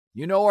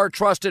You know our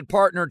trusted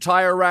partner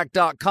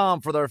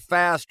TireRack.com for their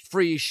fast,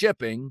 free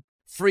shipping,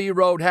 free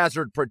road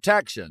hazard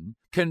protection,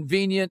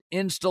 convenient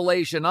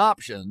installation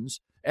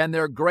options, and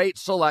their great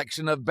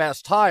selection of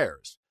best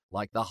tires,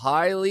 like the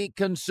highly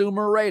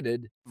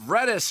consumer-rated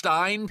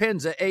Vredestein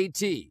Pinza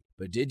AT.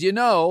 But did you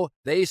know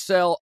they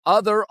sell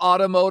other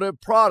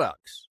automotive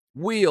products?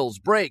 Wheels,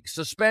 brakes,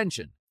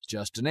 suspension,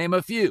 just to name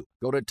a few.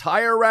 Go to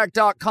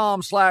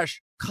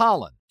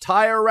TireRack.com/Colin.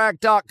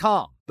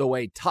 TireRack.com, the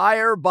way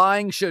tire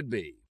buying should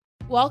be.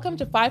 Welcome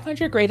to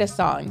 500 Greatest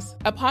Songs,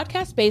 a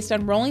podcast based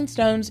on Rolling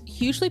Stone's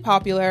hugely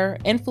popular,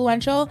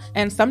 influential,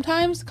 and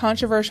sometimes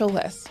controversial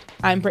list.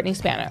 I'm Brittany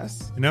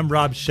Spanos. And I'm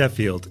Rob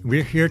Sheffield.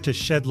 We're here to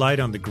shed light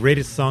on the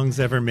greatest songs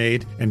ever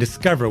made and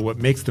discover what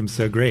makes them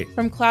so great.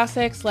 From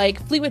classics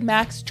like Fleetwood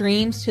Mac's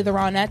Dreams to the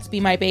Ronettes'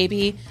 Be My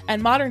Baby,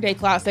 and modern-day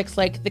classics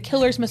like The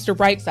Killer's Mr.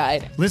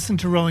 Brightside. Listen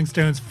to Rolling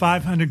Stone's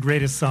 500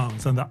 Greatest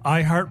Songs on the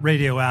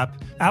iHeartRadio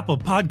app, Apple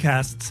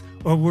Podcasts,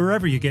 or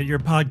wherever you get your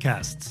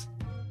podcasts.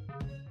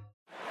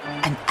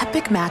 An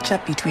epic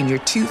matchup between your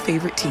two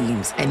favorite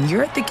teams, and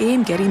you're at the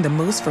game getting the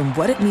most from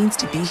what it means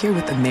to be here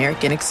with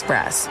American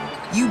Express.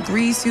 You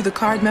breeze through the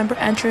card member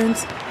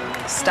entrance,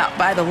 stop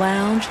by the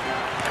lounge.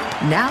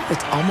 Now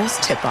it's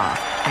almost tip-off,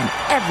 and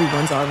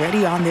everyone's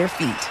already on their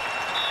feet.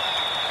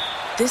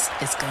 This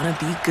is gonna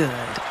be good.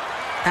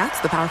 That's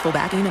the powerful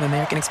backing of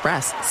American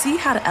Express. See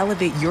how to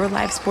elevate your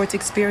live sports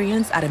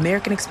experience at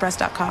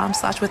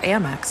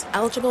americanexpress.com/withAmex.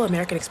 Eligible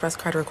American Express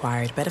card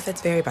required.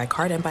 Benefits vary by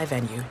card and by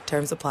venue.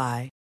 Terms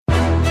apply.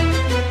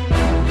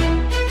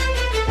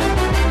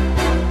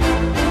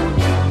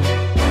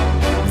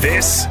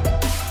 This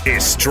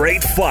is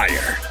Straight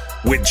Fire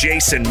with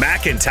Jason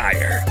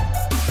McIntyre.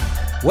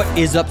 What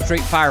is up,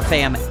 Straight Fire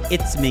fam?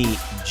 It's me,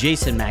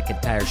 Jason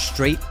McIntyre,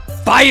 Straight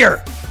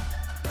Fire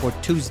for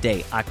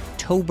Tuesday,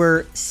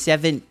 October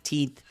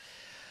 17th.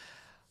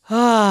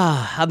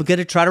 I'm going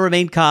to try to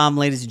remain calm,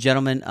 ladies and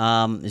gentlemen.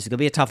 This is going to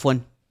be a tough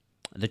one.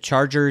 The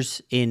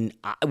Chargers, in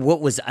what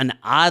was an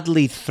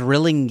oddly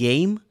thrilling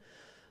game,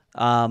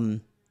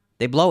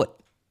 they blow it.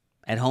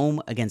 At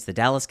home against the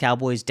Dallas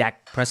Cowboys,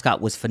 Dak Prescott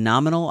was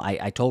phenomenal.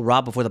 I told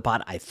Rob before the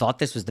pod, I thought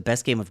this was the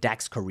best game of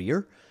Dak's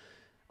career.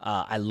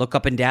 I look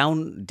up and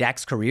down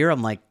Dak's career.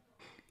 I'm like,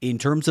 in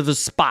terms of a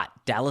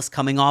spot, Dallas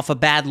coming off a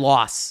bad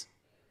loss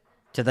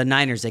to the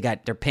Niners. They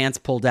got their pants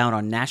pulled down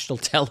on national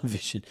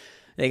television.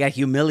 They got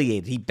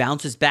humiliated. He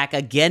bounces back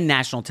again,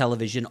 national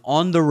television,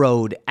 on the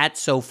road at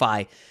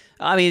SoFi.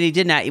 I mean,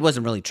 he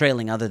wasn't really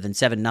trailing other than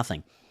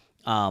 7-0.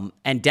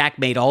 And Dak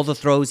made all the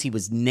throws. He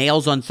was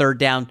nails on third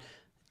down.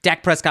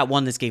 Dak Prescott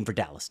won this game for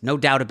Dallas. No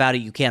doubt about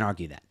it. You can't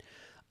argue that.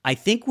 I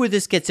think where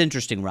this gets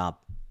interesting, Rob,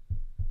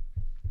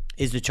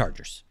 is the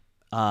Chargers.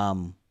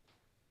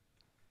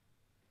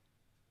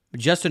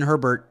 Justin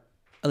Herbert,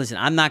 listen,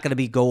 I'm not going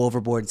to go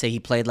overboard and say he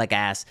played like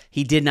ass.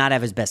 He did not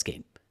have his best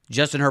game.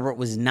 Justin Herbert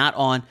was not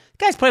on.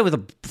 The guy's playing with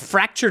a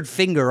fractured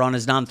finger on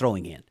his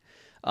non-throwing hand.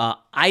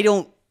 I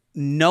don't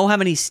know how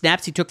many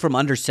snaps he took from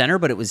under center,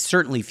 but it was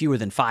certainly fewer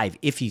than 5,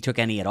 if he took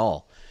any at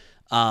all.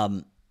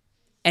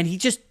 And he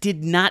just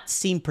did not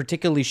seem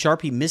particularly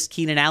sharp. He missed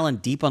Keenan Allen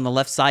deep on the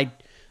left side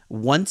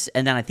once,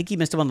 and then I think he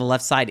missed him on the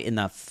left side in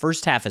the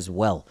first half as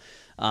well.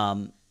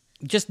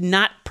 Just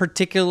not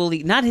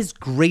his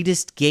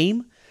greatest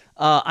game.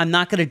 I'm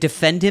not going to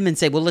defend him and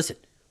say, well, listen,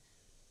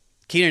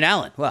 Keenan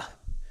Allen's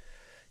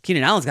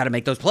got to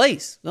make those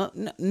plays.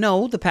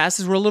 No, the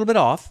passes were a little bit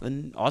off,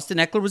 and Austin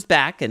Eckler was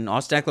back, and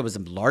Austin Eckler was a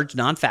large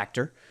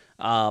non-factor.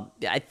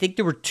 I think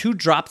there were 2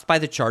 drops by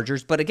the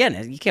Chargers, but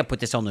again, you can't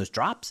put this on those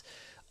drops.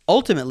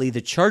 Ultimately,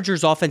 the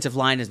Chargers' offensive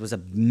line was a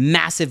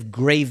massive,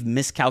 grave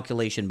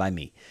miscalculation by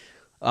me.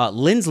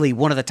 Lindsley,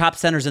 one of the top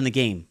centers in the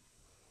game,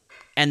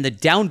 and the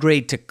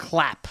downgrade to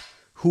Clapp,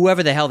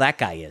 whoever the hell that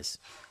guy is.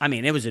 I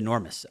mean, it was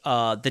enormous.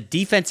 The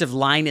defensive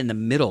line in the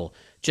middle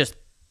just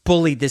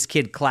bullied this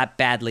kid Clapp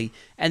badly.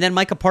 And then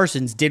Micah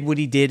Parsons did what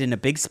he did in a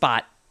big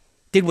spot,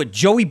 did what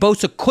Joey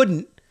Bosa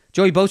couldn't.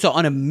 Joey Bosa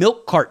on a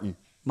milk carton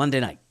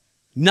Monday night.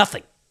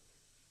 Nothing.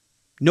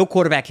 No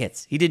quarterback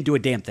hits. He didn't do a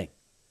damn thing.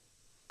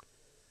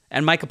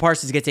 And Micah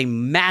Parsons gets a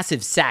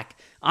massive sack.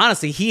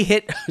 Honestly, he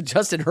hit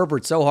Justin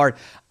Herbert so hard.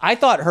 I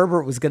thought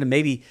Herbert was going to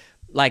maybe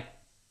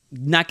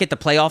not get the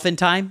playoff in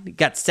time. He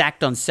got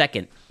sacked on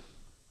second.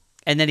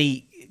 And then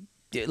he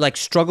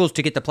struggles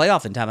to get the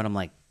playoff in time. And I'm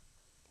like,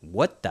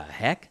 what the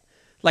heck?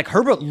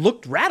 Herbert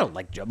looked rattled.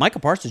 Micah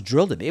Parsons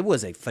drilled him. It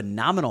was a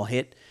phenomenal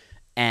hit.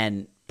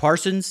 And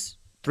Parsons,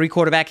 3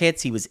 quarterback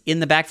hits. He was in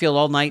the backfield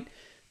all night.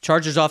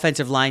 Chargers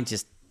offensive line,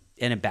 just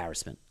an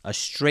embarrassment. A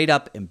straight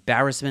up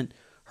embarrassment.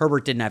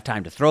 Herbert didn't have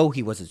time to throw.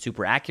 He wasn't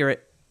super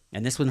accurate.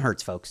 And this one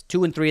hurts, folks.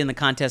 2-3 in the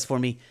contest for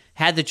me.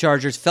 Had the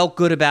Chargers. Felt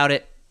good about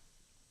it.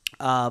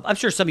 I'm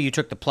sure some of you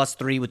took the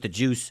 +3 with the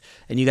juice,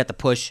 and you got the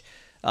push.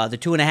 The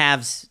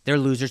 2.5s, they're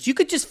losers. You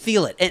could just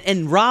feel it.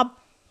 And Rob,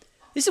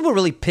 this is what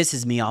really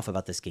pisses me off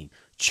about this game.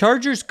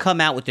 Chargers come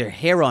out with their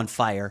hair on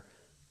fire,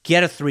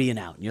 get a 3 and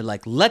out. And you're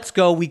like, let's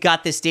go. We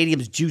got this.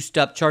 Stadium's juiced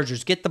up.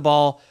 Chargers get the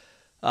ball.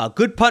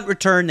 Good punt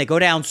return. They go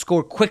down,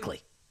 score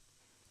quickly.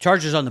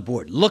 Chargers on the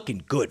board,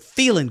 looking good,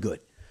 feeling good.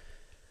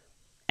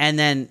 And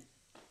then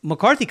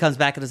McCarthy comes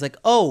back and is like,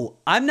 oh,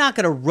 I'm not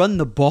going to run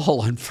the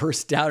ball on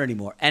first down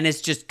anymore. And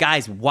it's just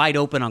guys wide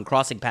open on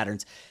crossing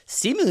patterns.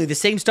 Seemingly the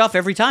same stuff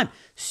every time.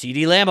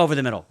 CeeDee Lamb over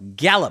the middle.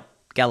 Gallup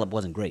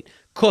wasn't great.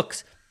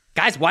 Cooks.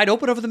 Guys wide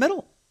open over the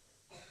middle.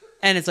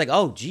 And it's like,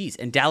 oh, geez.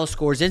 And Dallas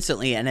scores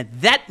instantly. And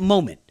at that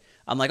moment,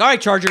 I'm like, all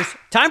right, Chargers,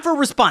 time for a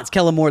response,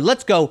 Kellen Moore.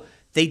 Let's go.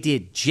 They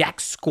did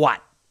jack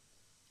squat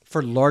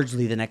for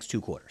largely the next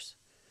 2 quarters.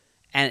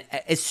 And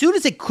as soon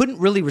as they couldn't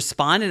really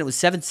respond and it was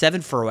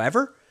 7-7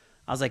 forever,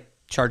 I was like,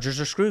 Chargers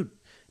are screwed.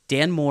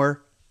 Dan Quinn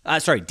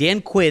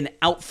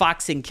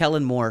outfoxing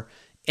Kellen Moore.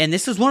 And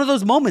this is one of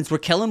those moments where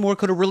Kellen Moore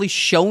could have really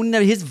shown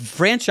his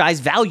franchise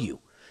value.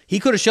 He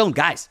could have shown,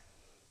 guys,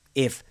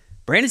 if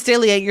Brandon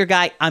Staley ain't your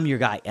guy, I'm your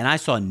guy. And I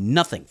saw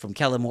nothing from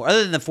Kellen Moore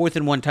other than the 4th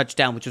and 1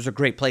 touchdown, which was a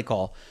great play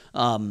call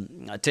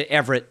to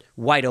Everett,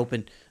 wide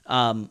open.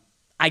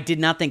 I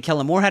did not think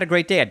Kellen Moore had a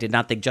great day. I did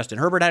not think Justin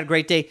Herbert had a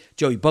great day.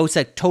 Joey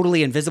Bosa,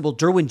 totally invisible.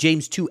 Derwin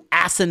James, 2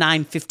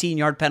 asinine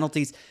 15-yard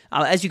penalties.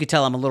 As you can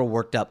tell, I'm a little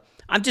worked up.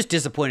 I'm just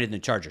disappointed in the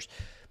Chargers.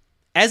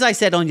 As I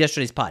said on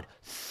yesterday's pod,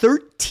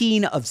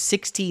 13 of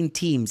 16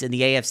 teams in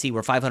the AFC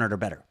were 500 or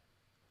better.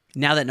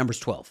 Now that number's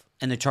 12,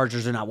 and the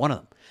Chargers are not one of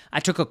them.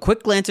 I took a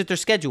quick glance at their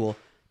schedule.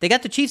 They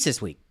got the Chiefs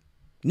this week.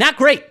 Not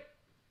great.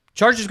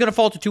 Chargers going to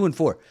fall to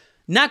 2-4.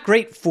 Not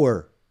great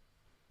for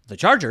the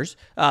Chargers.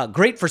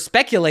 Great for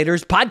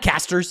speculators,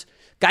 podcasters,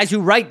 guys who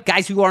write,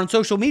 guys who are on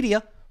social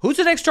media. Who's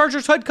the next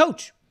Chargers head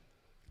coach?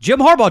 Jim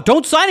Harbaugh.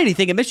 Don't sign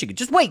anything in Michigan.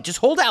 Just wait. Just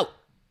hold out.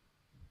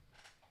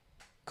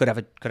 Could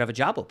have a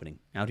job opening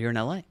out here in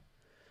LA.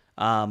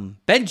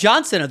 Ben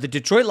Johnson of the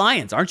Detroit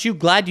Lions. Aren't you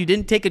glad you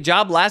didn't take a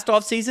job last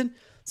offseason?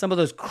 Some of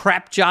those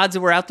crap jobs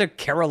that were out there.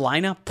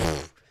 Carolina,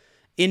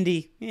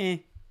 Indy,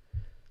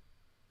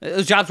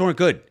 those jobs weren't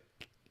good.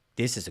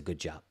 This is a good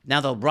job.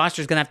 Now the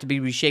roster's going to have to be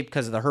reshaped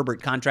because of the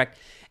Herbert contract.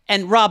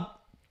 And Rob,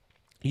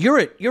 you're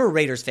a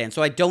Raiders fan,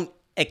 so I don't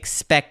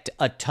expect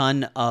a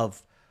ton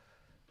of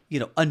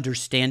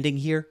understanding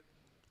here.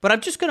 But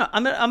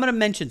I'm gonna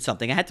mention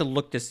something. I had to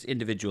look this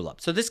individual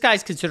up. So this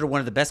guy's considered one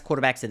of the best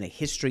quarterbacks in the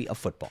history of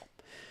football.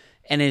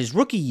 And in his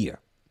rookie year,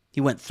 he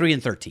went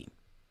 3-13.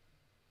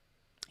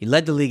 He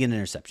led the league in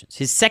interceptions.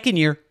 His second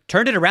year,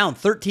 turned it around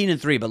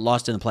 13-3, but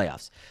lost in the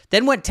playoffs.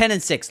 Then went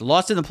 10-6,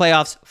 lost in the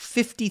playoffs,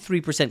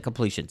 53%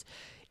 completions.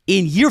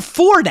 In year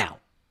 4 now,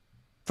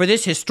 for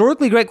this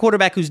historically great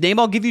quarterback whose name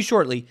I'll give you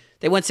shortly,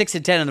 they went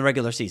 6-10 in the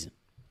regular season.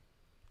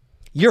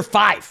 Year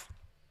 5,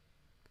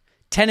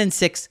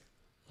 10-6,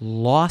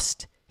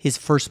 lost his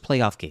first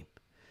playoff game.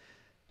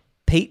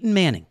 Peyton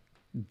Manning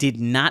did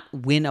not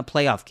win a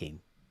playoff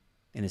game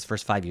in his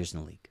first 5 years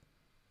in the league.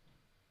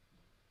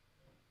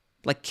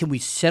 Like, can we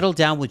settle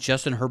down with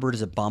Justin Herbert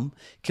as a bum?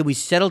 Can we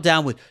settle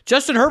down with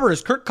Justin Herbert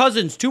as Kirk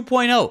Cousins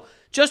 2.0?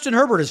 Justin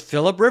Herbert as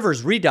Phillip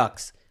Rivers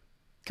Redux.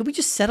 Can we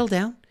just settle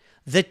down?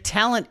 The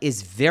talent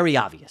is very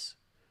obvious.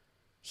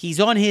 He's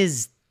on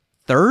his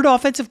 3rd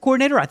offensive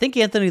coordinator. I think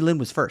Anthony Lynn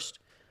was first.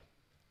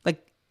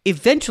 Like,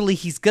 eventually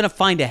he's going to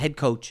find a head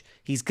coach.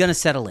 He's going to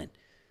settle in.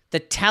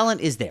 The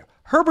talent is there.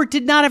 Herbert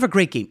did not have a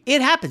great game.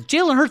 It happens.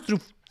 Jalen Hurts threw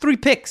 3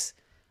 picks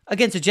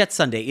against the Jets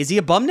Sunday. Is he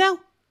a bum now?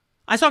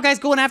 I saw guys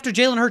going after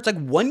Jalen Hurts like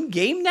 1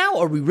 game now.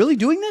 Are we really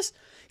doing this?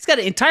 He's got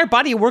an entire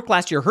body of work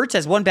last year. Hurts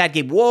has 1 bad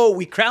game. Whoa,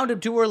 we crowned him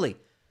too early.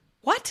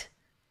 What?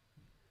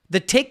 The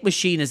take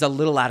machine is a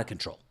little out of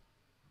control.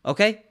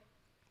 Okay?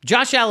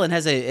 Josh Allen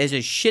has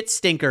a shit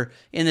stinker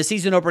in the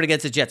season opener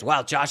against the Jets.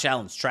 Wow, Josh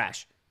Allen's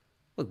trash.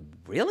 Like,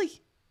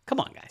 really? Come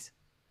on, guys.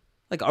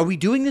 Like, are we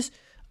doing this?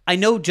 I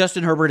know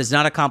Justin Herbert has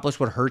not accomplished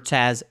what Hurts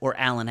has or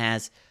Allen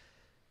has.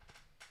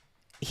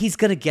 He's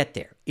going to get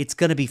there. It's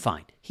going to be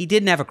fine. He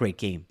didn't have a great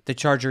game. The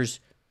Chargers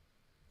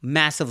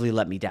massively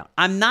let me down.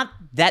 I'm not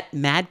that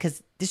mad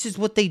because this is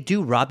what they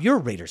do, Rob. You're a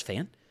Raiders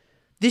fan.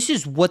 This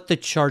is what the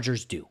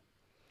Chargers do.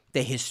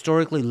 They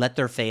historically let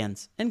their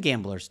fans and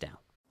gamblers down.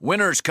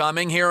 Winter's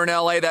coming here in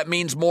LA. That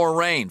means more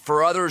rain.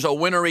 For others, a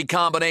wintry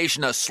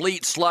combination of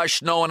sleet, slush,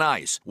 snow, and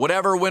ice.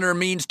 Whatever winter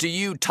means to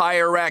you,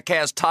 Tire Rack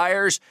has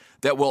tires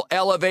that will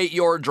elevate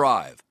your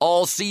drive.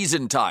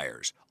 All-season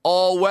tires.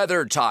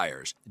 All-weather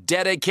tires,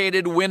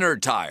 dedicated winter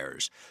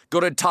tires. Go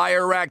to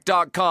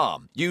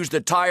TireRack.com. Use the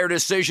Tire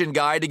Decision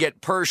Guide to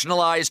get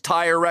personalized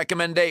tire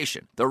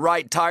recommendation. The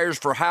right tires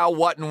for how,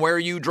 what, and where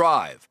you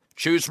drive.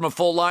 Choose from a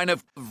full line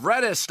of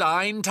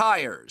Vredestein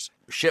tires.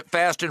 Ship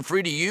fast and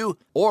free to you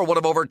or one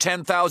of over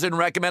 10,000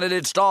 recommended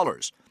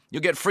installers.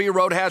 You'll get free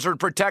road hazard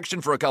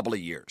protection for a couple of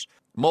years.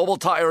 Mobile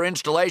tire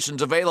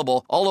installations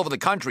available all over the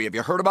country. Have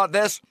you heard about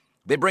this?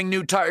 They bring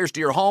new tires to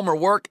your home or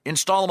work,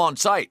 install them on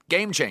site.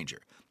 Game changer.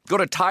 Go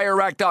to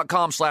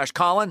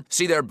TireRack.com/Colin,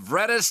 see their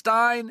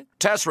Vredestein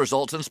test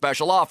results and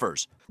special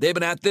offers. They've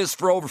been at this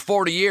for over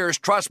 40 years.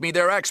 Trust me,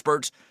 they're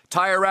experts.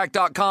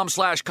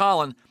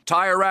 TireRack.com/Colin.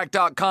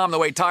 TireRack.com, the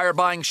way tire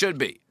buying should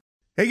be.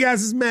 Hey guys,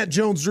 this is Matt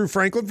Jones, Drew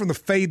Franklin from the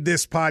Fade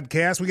This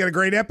podcast. We got a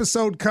great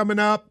episode coming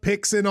up.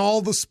 Picks in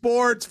all the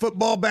sports,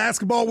 football,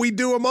 basketball, we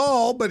do them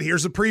all. But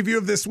here's a preview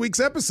of this week's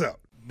episode.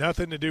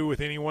 Nothing to do with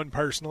anyone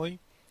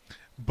personally.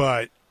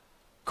 but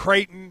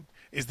Creighton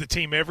is the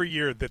team every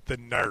year that the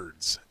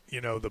nerds,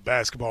 the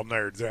basketball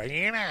nerds, they're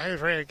like,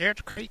 who's really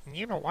good?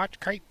 Creighton. Watch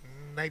Creighton.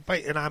 They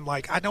play. And I'm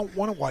like, I don't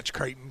want to watch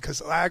Creighton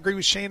because I agree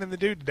with Shannon the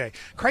dude today.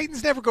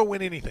 Creighton's never going to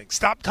win anything.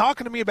 Stop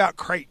talking to me about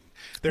Creighton.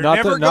 They're not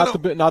never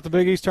not the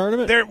Big East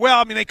tournament.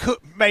 They could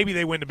maybe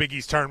they win the Big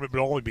East tournament, but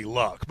it'll only be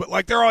luck.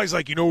 But they're always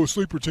like, a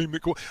sleeper team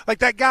that like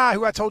that guy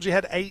who I told you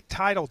had 8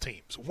 title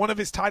teams. One of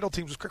his title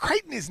teams was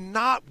Creighton is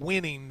not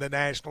winning the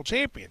national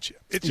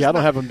championship. It's just I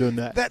don't have them doing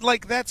that.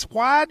 That's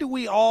why do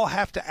we all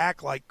have to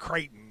act like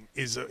Creighton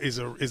is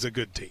a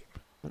good team?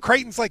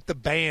 Creighton's like the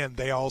band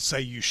they all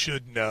say you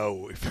should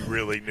know if you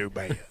really knew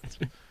bands.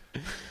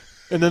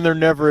 And then they're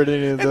never at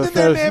any of those.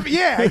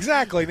 Yeah,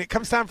 exactly. And it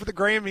comes time for the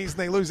Grammys, and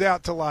they lose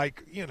out to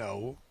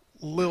Lil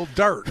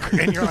Durk,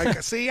 and you're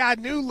like, "See, I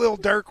knew Lil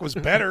Durk was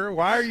better.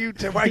 Why are you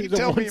telling me?"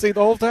 The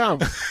whole time.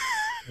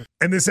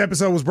 And this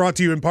episode was brought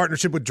to you in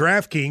partnership with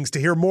DraftKings. To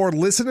hear more,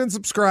 listen and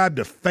subscribe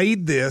to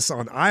Fade This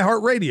on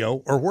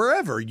iHeartRadio or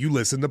wherever you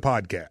listen to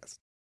podcasts.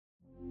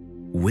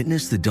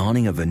 Witness the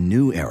dawning of a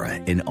new era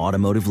in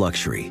automotive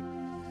luxury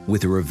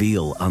with a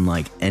reveal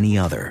unlike any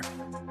other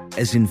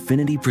as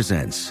Infiniti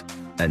presents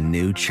a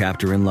new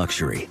chapter in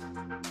luxury,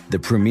 the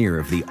premiere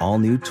of the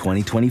all-new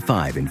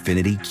 2025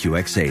 Infiniti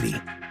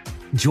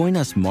QX80. Join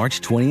us March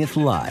 20th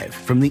live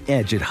from the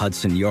Edge at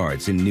Hudson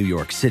Yards in New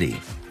York City,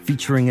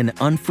 featuring an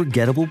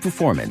unforgettable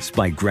performance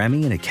by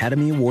Grammy and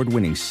Academy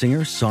Award-winning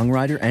singer,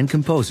 songwriter, and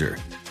composer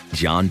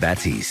Jon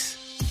Batiste.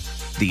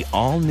 The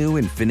all-new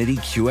Infiniti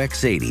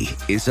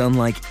QX80 is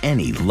unlike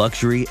any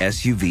luxury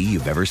SUV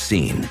you've ever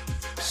seen.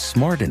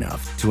 Smart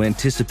enough to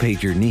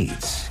anticipate your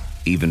needs,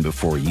 even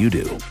before you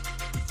do.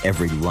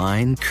 Every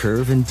line,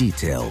 curve, and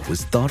detail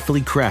was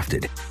thoughtfully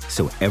crafted,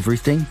 so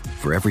everything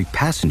for every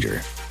passenger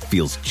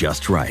feels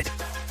just right.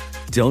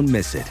 Don't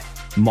miss it.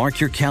 Mark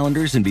your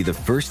calendars and be the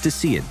first to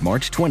see it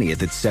March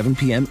 20th at 7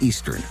 p.m.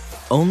 Eastern,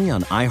 only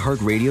on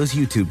iHeartRadio's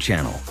YouTube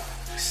channel.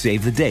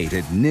 Save the date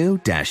at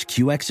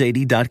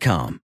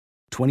new-QX80.com.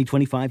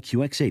 2025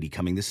 QX80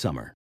 coming this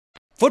summer.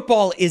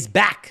 Football is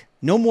back.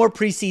 No more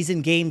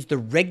preseason games. The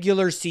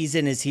regular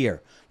season is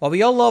here. While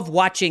we all love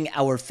watching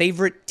our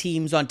favorite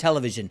teams on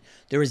television,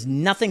 there is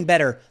nothing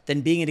better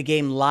than being at a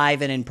game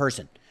live and in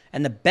person.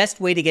 And the best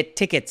way to get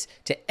tickets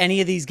to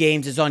any of these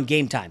games is on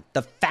Game Time,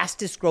 the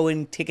fastest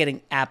growing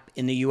ticketing app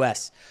in the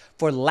U.S.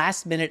 For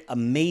last minute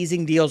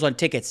amazing deals on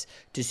tickets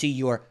to see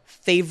your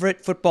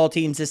favorite football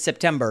teams this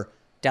September,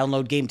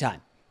 download Game Time.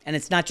 And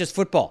it's not just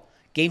football.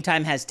 Game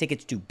Time has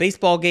tickets to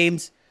baseball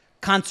games,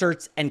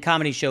 concerts, and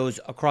comedy shows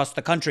across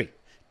the country.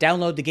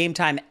 Download the Game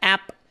Time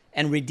app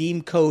and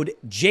redeem code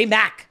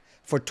JMAC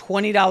for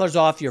 $20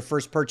 off your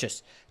first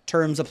purchase.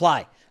 Terms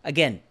apply.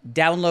 Again,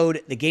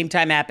 download the Game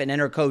Time app and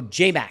enter code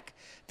JMAC.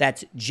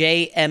 That's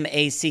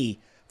JMAC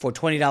for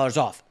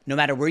 $20 off. No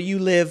matter where you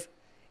live,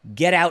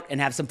 get out and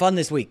have some fun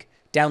this week.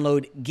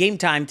 Download Game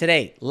Time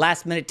today.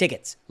 Last minute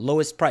tickets.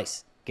 Lowest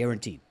price.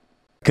 Guaranteed.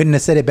 Couldn't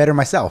have said it better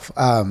myself.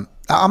 I'm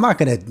not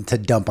going to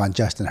dump on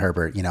Justin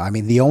Herbert.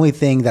 The only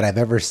thing that I've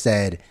ever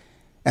said,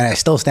 and I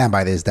still stand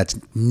by this, that's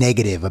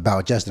negative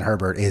about Justin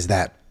Herbert is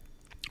that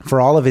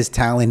for all of his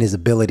talent, his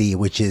ability,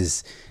 which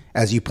is,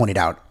 as you pointed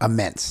out,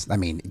 immense.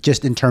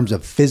 Just in terms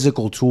of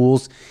physical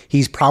tools,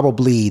 he's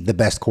probably the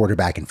best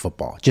quarterback in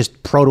football.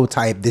 Just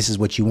prototype, this is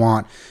what you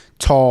want.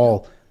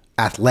 Tall,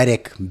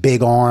 athletic,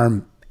 big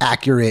arm,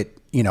 accurate,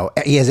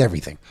 he has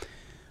everything.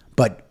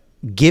 But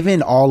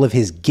given all of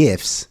his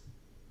gifts,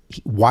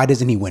 why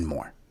doesn't he win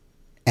more?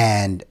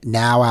 And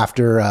now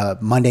after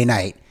Monday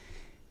night,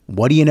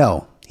 what do you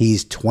know?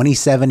 He's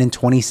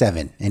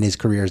 27-27 in his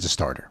career as a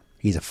starter.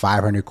 He's a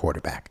 500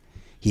 quarterback.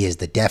 He is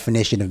the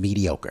definition of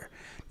mediocre.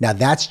 Now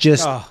that's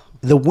just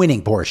the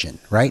winning portion,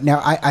 right?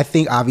 Now I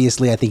think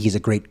he's a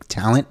great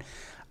talent.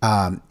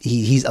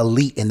 He's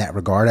elite in that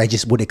regard. I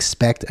just would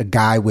expect a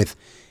guy with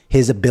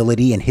his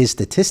ability and his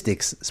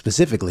statistics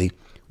specifically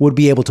would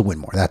be able to win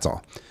more. That's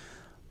all.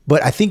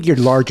 But I think your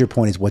larger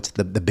point is what's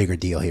the bigger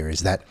deal here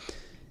is that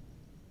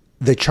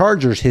the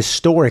Chargers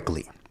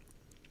historically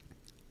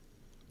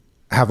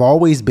have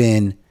always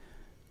been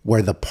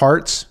where the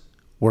parts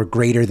were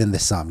greater than the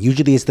sum.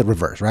 Usually it's the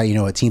reverse, right?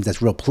 A team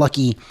that's real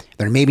plucky,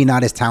 they're maybe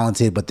not as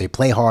talented, but they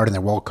play hard and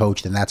they're well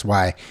coached, and that's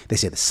why they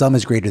say the sum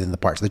is greater than the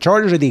parts. The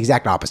Chargers are the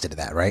exact opposite of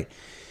that, right?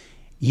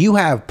 You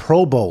have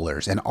Pro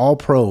Bowlers and all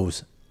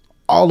pros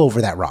all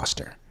over that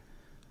roster.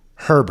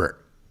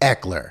 Herbert,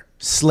 Eckler,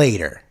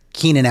 Slater,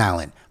 Keenan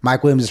Allen.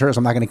 Mike Williams is hurt, so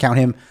I'm not going to count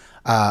him.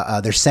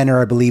 Their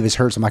center, I believe, is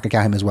hurt, so I'm not going to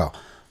count him as well.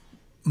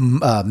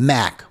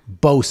 Mack,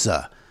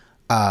 Bosa,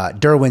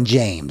 Derwin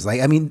James.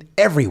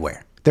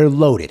 Everywhere. They're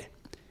loaded.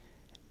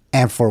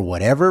 And for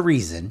whatever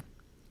reason,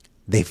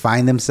 they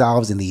find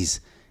themselves in these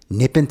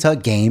nip and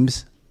tuck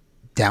games,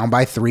 down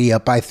by 3,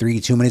 up by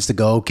 3, 2 minutes to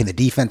go. Can the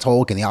defense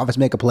hold? Can the offense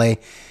make a play?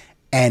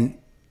 And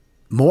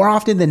more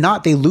often than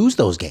not, they lose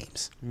those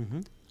games.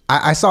 Mm-hmm.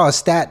 I saw a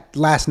stat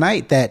last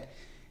night that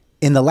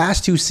in the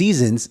last 2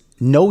 seasons,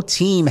 no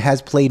team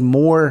has played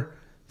more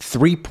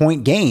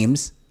 3-point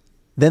games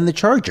than the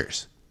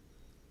Chargers.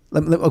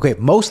 Okay,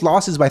 most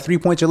losses by 3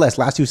 points or less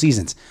last 2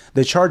 seasons.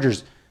 The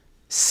Chargers,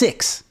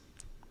 6.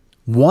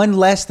 1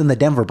 less than the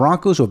Denver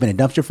Broncos, who have been a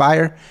dumpster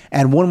fire,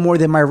 and 1 more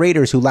than my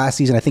Raiders, who last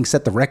season I think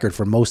set the record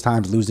for most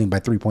times losing by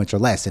 3 points or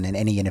less in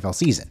any NFL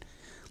season.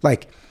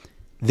 Like,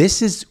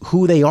 this is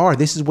who they are.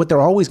 This is what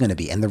they're always going to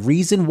be. And the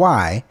reason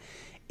why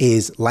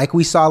is, like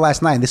we saw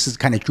last night, and this is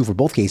kind of true for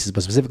both cases,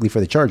 but specifically for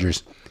the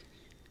Chargers,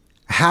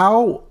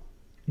 how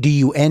do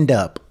you end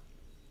up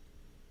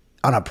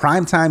on a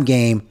primetime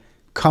game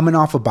coming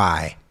off a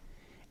bye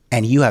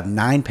and you have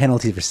 9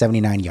 penalties for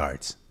 79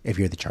 yards if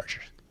you're the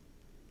Chargers?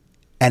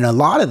 And a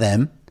lot of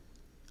them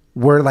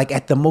were like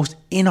at the most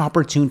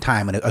inopportune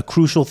time, at a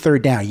crucial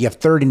third down. You have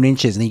 3rd and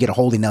inches and you get a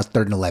holding, now it's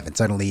 3rd and 11.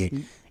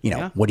 Suddenly,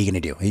 what are you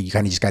going to do? You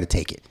kind of just got to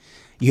take it.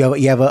 You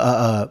have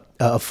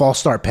a false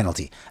start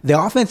penalty.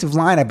 The offensive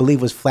line, I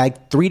believe, was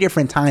flagged 3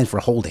 different times for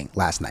holding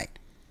last night.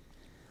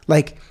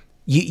 Like,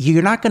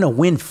 you're not going to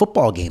win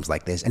football games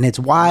like this. And it's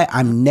why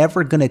I'm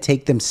never going to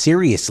take them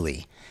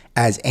seriously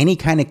as any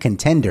kind of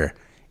contender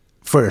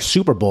for a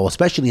Super Bowl,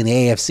 especially in the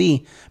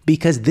AFC,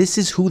 because this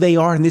is who they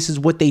are and this is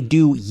what they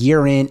do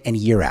year in and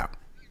year out.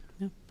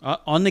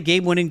 On the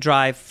game-winning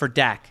drive for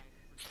Dak,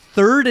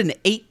 3rd and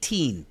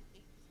 18,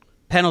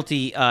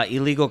 penalty,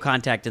 illegal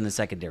contact in the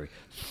secondary.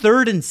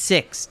 3rd and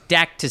 6,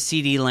 Dak to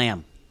CeeDee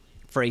Lamb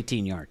for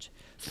 18 yards.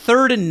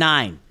 3rd and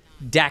 9,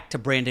 Dak to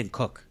Brandon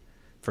Cook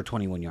for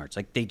 21 yards.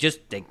 Like, they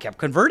kept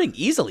converting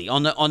easily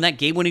on that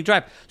game-winning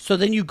drive. So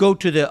then you go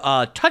to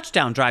the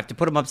touchdown drive to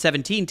put them up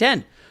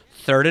 17-10.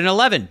 3rd and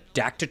 11,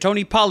 Dak to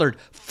Tony Pollard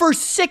for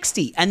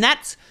 60. And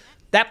that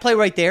play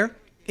right there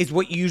is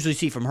what you usually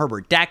see from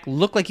Herbert. Dak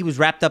looked like he was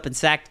wrapped up and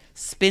sacked,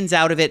 spins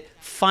out of it,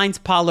 finds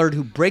Pollard,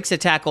 who breaks a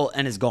tackle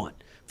and is gone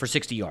for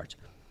 60 yards.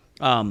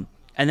 And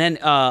then,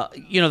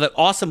 the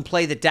awesome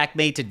play that Dak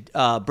made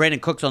to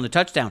Brandon Cooks on the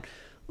touchdown.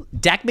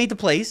 Dak made the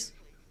plays,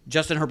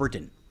 Justin Herbert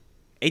didn't.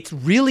 It's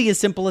really as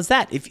simple as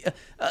that. If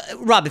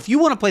Rob, if you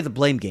want to play the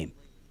blame game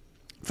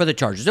for the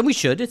Chargers, and we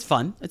should, it's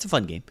fun. It's a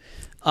fun game.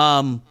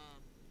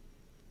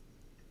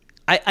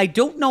 I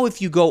don't know if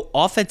you go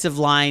offensive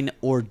line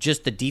or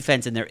just the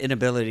defense and their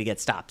inability to get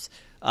stops.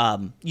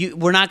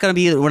 We're not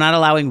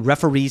allowing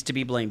referees to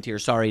be blamed here.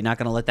 Sorry, not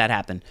going to let that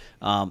happen.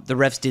 The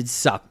refs did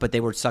suck, but they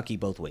were sucky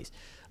both ways.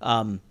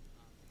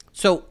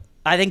 So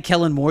I think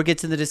Kellen Moore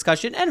gets in the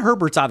discussion, and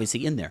Herbert's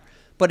obviously in there.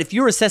 But if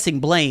you're assessing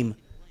blame,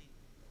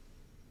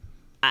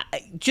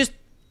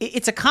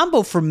 it's a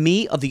combo for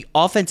me of the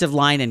offensive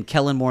line and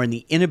Kellen Moore and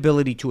the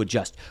inability to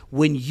adjust.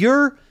 When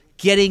you're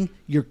getting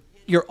your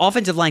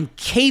offensive line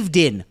caved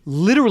in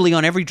literally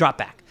on every drop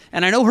back.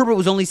 And I know Herbert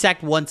was only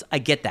sacked once. I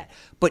get that.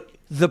 But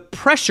the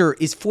pressure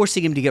is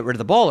forcing him to get rid of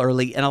the ball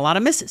early and a lot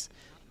of misses.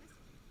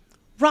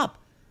 Rob,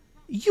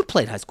 you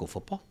played high school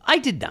football. I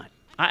did not.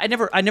 I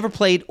never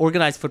played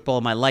organized football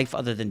in my life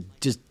other than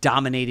just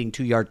dominating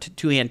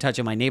two-hand touch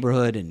in my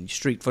neighborhood and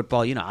street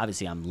football.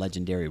 Obviously I'm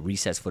legendary,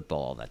 recess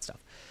football, all that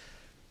stuff.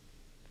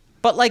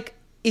 But, like,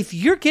 if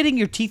you're getting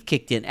your teeth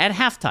kicked in at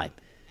halftime,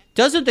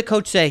 doesn't the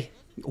coach say,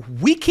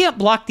 we can't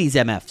block these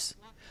MFs.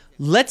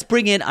 Let's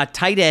bring in a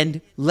tight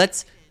end.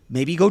 Let's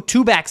maybe go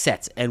 2 back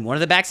sets, and one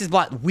of the backs is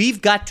blocked.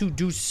 We've got to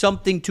do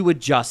something to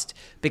adjust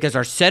because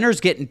our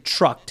center's getting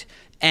trucked,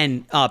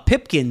 and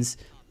Pipkins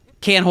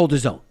can't hold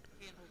his own.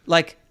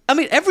 Like, I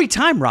mean, every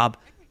time, Rob,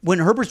 when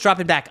Herbert's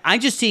dropping back,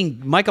 I'm just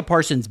seeing Micah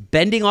Parsons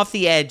bending off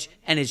the edge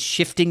and is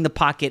shifting the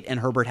pocket, and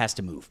Herbert has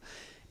to move.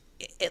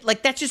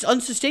 Like, that's just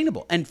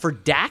unsustainable. And for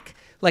Dak,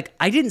 like,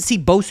 I didn't see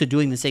Bosa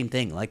doing the same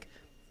thing. Like,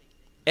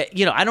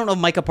 I don't know if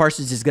Micah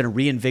Parsons is going to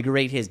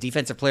reinvigorate his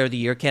Defensive Player of the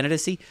Year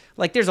candidacy.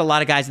 Like, there's a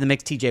lot of guys in the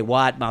mix, TJ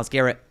Watt, Myles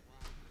Garrett.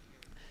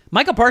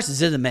 Micah Parsons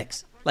is in the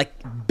mix. Like,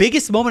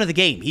 biggest moment of the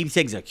game. He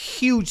takes a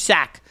huge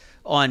sack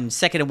on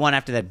 2nd and 1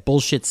 after that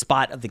bullshit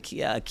spot of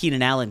the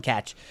Keenan Allen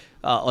catch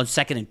on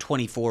 2nd and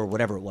 24,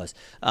 whatever it was.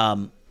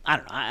 I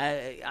don't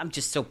know. I'm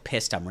just so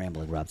pissed I'm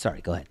rambling, Rob.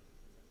 Sorry, go ahead.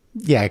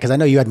 Yeah, because I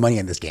know you had money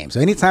on this game.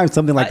 So anytime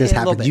something like this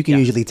happens, you can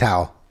usually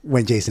tell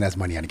when Jason has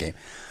money on a game.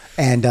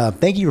 And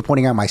thank you for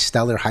pointing out my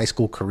stellar high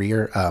school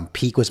career.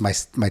 Peak was my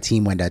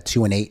team went at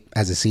 2-8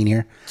 as a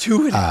senior.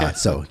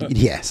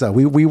 2-8. So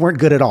we weren't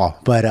good at all.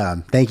 But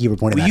thank you for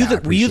pointing that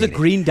out. Were you the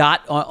green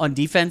dot on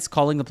defense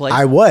calling the plays?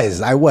 I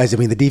was. I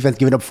mean, the defense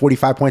giving up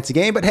 45 points a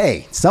game, but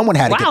hey, someone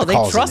had to get the calls in.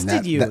 Wow, they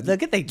trusted you.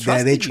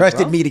 They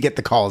trusted me to get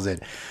the calls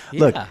in. Yeah.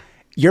 Look,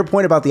 your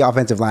point about the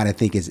offensive line, I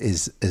think,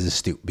 is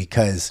astute,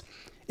 because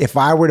if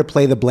I were to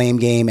play the blame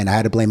game and I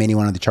had to blame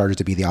anyone on the Chargers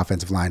to be the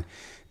offensive line,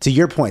 to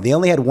your point, they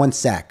only had 1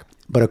 sack.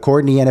 But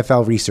according to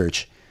NFL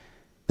research,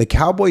 the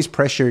Cowboys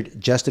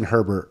pressured Justin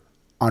Herbert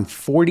on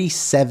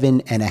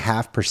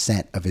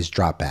 47.5% of his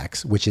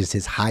dropbacks, which is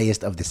his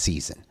highest of the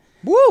season.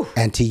 Woo!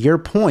 And to your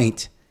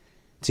point,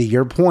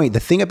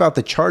 the thing about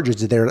the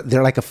Chargers is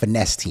they're like a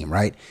finesse team,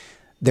 right?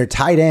 Their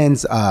tight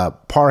ends,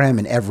 Parham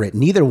and Everett,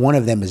 neither one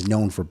of them is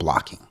known for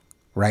blocking,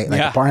 right?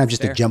 Like Parham's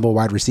just a jumbo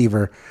wide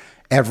receiver.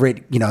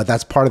 Everett,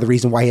 that's part of the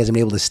reason why he hasn't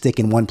been able to stick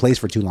in one place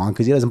for too long,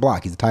 because he doesn't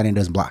block. He's a tight end,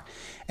 doesn't block.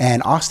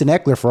 And Austin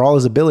Eckler, for all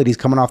his abilities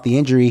coming off the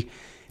injury,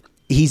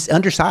 he's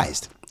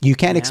undersized. You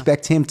can't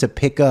expect him to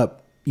pick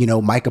up,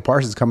 Micah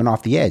Parsons coming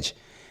off the edge.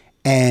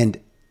 And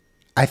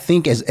I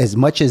think as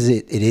much as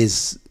it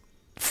is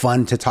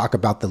fun to talk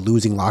about the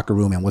losing locker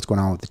room and what's going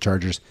on with the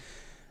Chargers,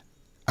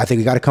 I think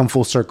we got to come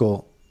full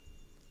circle.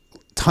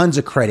 Tons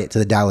of credit to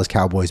the Dallas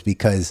Cowboys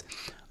because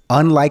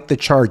unlike the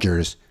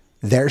Chargers,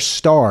 their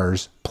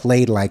stars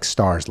played like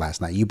stars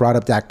last night. You brought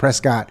up Dak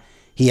Prescott.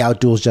 He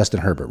outduels Justin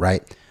Herbert,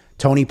 right?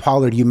 Tony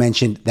Pollard, you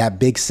mentioned that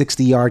big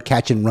 60-yard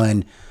catch and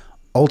run.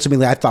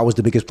 Ultimately, I thought was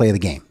the biggest play of the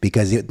game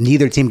because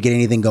neither team get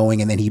anything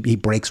going, and then he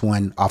breaks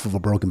one off of a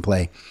broken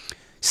play.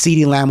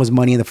 CeeDee Lamb was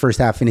money in the first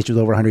half, finished with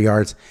over 100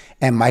 yards,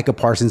 and Micah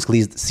Parsons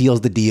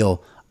seals the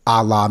deal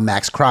a la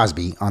Max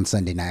Crosby on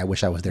Sunday night. I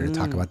wish I was there to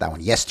talk about that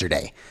one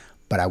yesterday,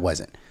 but I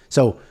wasn't.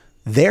 So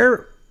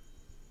their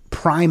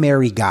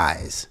primary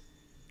guys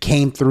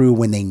came through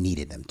when they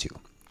needed them to.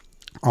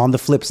 On the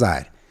flip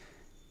side,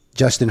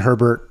 Justin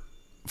Herbert,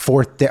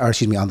 on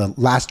the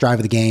last drive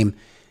of the game,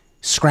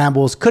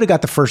 scrambles, could have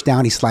got the first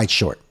down. He slides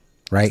short,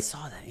 right? I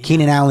saw that, yeah.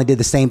 Keenan Allen did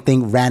the same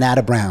thing, ran out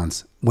of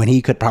bounds when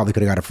he probably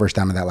could have got a first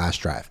down on that last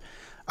drive.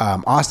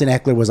 Austin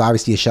Eckler was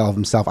obviously a shell of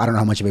himself. I don't know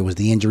how much of it was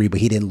the injury, but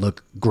he didn't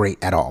look great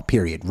at all,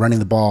 period. Running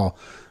the ball,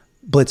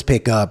 blitz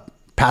pickup,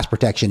 pass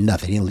protection,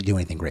 nothing. He didn't do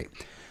anything great.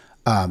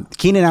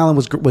 Keenan Allen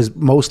was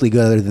mostly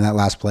good other than that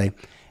last play.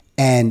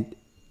 And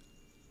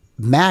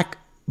Mac,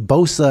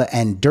 Bosa,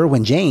 and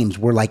Derwin James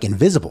were like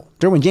invisible.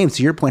 Derwin James,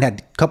 to your point,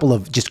 had a couple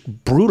of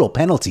just brutal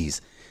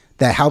penalties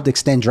that helped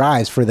extend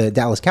drives for the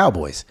Dallas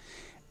Cowboys.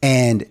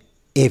 And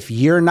if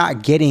you're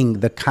not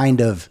getting the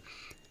kind of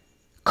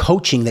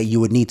coaching that you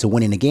would need to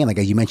win in a game, like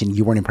as you mentioned,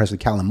 you weren't impressed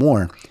with Kellen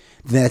Moore,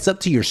 then it's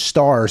up to your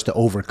stars to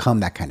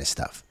overcome that kind of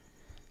stuff.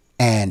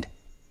 And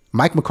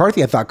Mike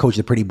McCarthy, I thought, coached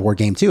a pretty bored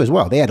game too as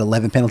well. They had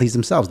 11 penalties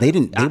themselves. They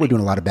were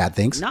doing a lot of bad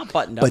things. Not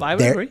buttoned up, I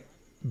would agree.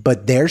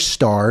 But their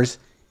stars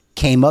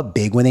came up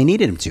big when they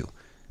needed them to.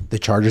 The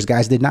Chargers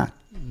guys did not.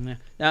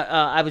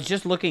 I was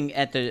just looking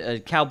at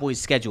the Cowboys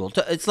schedule.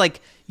 It's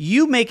like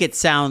you make it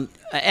sound,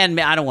 and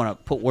I don't want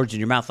to put words in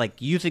your mouth,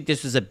 like you think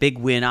this is a big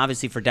win.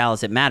 Obviously for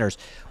Dallas it matters.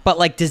 But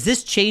like, does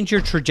this change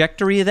your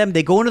trajectory of them?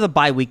 They go into the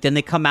bye week, then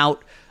they come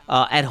out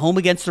at home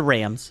against the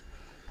Rams.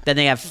 Then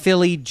they have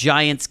Philly,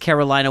 Giants,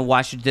 Carolina,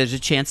 Washington. There's a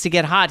chance to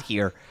get hot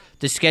here.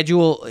 The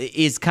schedule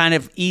is kind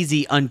of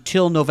easy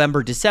until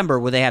November, December,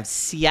 where they have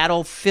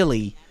Seattle,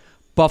 Philly,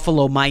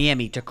 Buffalo,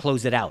 Miami to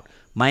close it out.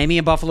 Miami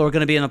and Buffalo are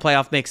going to be in the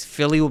playoff mix.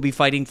 Philly will be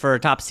fighting for a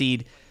top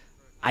seed.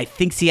 I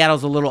think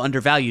Seattle's a little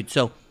undervalued.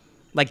 So,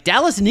 like,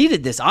 Dallas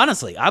needed this,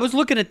 honestly. I was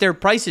looking at their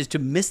prices to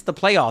miss the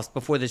playoffs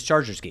before this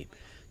Chargers game.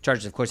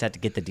 Chargers, of course, had to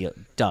get the deal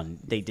done.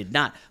 They did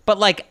not. But,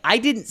 like, I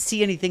didn't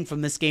see anything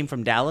from this game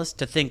from Dallas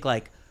to think,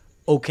 like,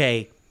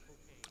 okay,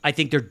 I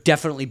think they're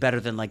definitely better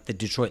than, like, the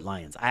Detroit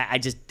Lions. I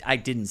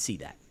didn't see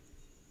that.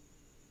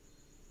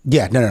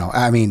 Yeah, no.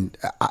 I mean,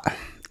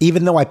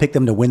 even though I picked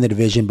them to win the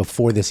division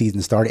before the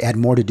season started, it had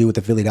more to do with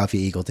the Philadelphia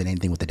Eagles than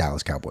anything with the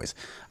Dallas Cowboys.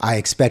 I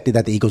expected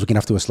that the Eagles would get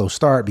off to a slow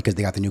start because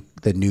they got the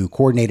new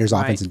coordinators,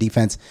 offense and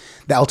defense.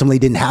 That ultimately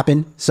didn't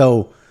happen.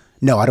 So,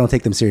 no, I don't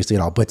take them seriously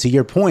at all. But to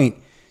your point,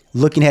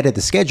 looking ahead at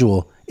the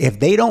schedule, if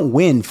they don't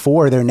win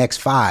 4 of their next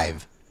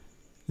 5,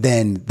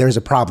 then there's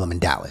a problem in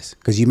Dallas.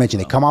 Because you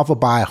mentioned they come off a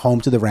bye,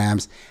 home to the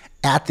Rams.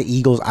 At the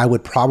Eagles, I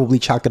would probably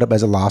chalk it up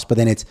as a loss. But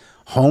then it's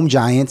home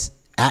Giants,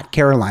 at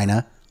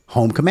Carolina,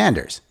 home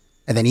Commanders.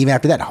 And then even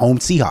after that, home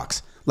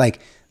Seahawks.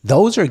 Like,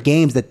 those are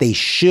games that they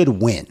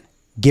should win,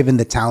 given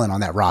the talent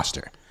on that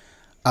roster.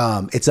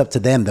 It's up to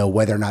them, though,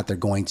 whether or not they're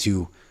going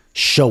to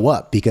show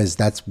up, because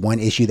that's one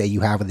issue that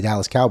you have with the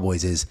Dallas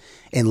Cowboys is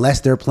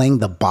unless they're playing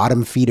the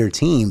bottom feeder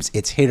teams,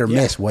 it's hit or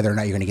miss whether or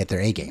not you're going to get their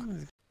A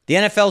game. The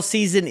NFL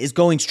season is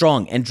going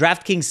strong, and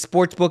DraftKings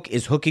Sportsbook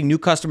is hooking new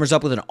customers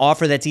up with an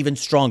offer that's even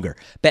stronger.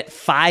 Bet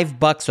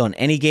 $5 on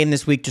any game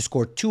this week to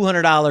score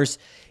 $200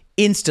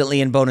 instantly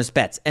in bonus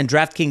bets. And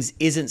DraftKings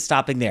isn't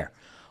stopping there.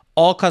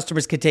 All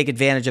customers can take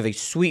advantage of a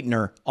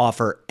sweetener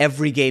offer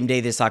every game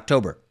day this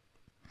October.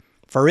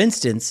 For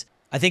instance,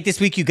 I think this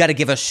week you got to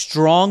give a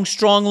strong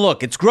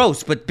look. It's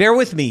gross, but bear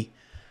with me.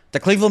 The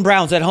Cleveland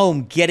Browns at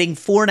home getting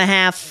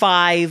 4.5,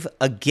 5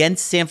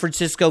 against San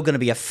Francisco. Going to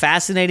be a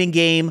fascinating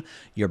game.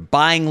 You're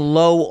buying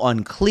low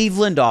on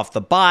Cleveland off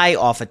the bye,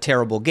 off a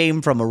terrible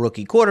game from a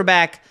rookie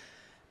quarterback.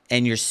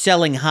 And you're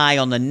selling high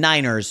on the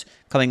Niners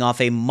coming off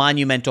a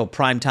monumental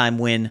primetime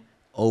win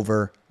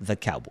over the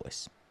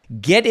Cowboys.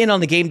 Get in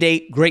on the game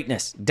day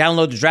greatness.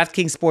 Download the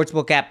DraftKings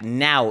Sportsbook app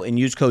now and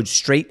use code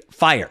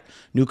STRAIGhtFIRE.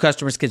 New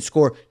customers can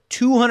score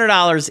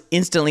 $200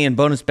 instantly in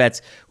bonus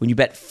bets when you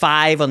bet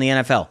 $5 on the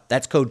NFL.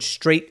 That's code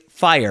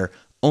STRAIGhtFIRE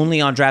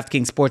only on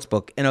DraftKings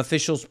Sportsbook, an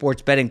official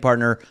sports betting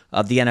partner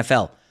of the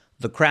NFL.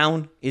 The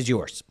crown is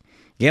yours.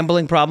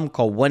 Gambling problem?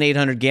 Call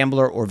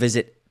 1-800-GAMBLER or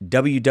visit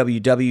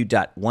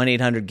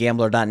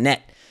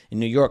www.1800gambler.net. In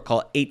New York,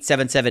 call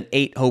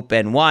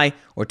 877-8-HOPE-NY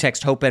or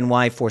text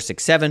HOPE-NY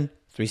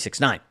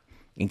 467-369.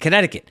 In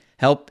Connecticut,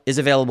 help is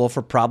available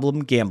for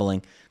problem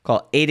gambling.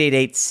 Call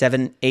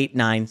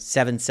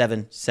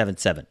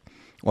 888-789-7777.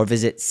 or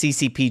visit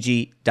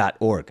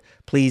ccpg.org.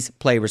 Please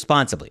play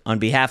responsibly. On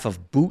behalf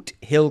of Boot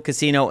Hill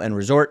Casino and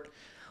Resort,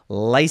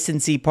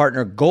 licensee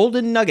partner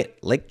Golden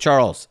Nugget, Lake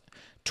Charles,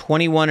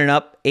 21 and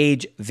up,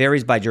 age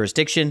varies by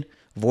jurisdiction,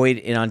 void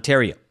in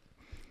Ontario.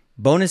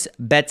 Bonus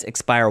bets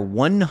expire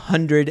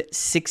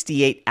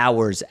 168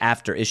 hours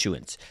after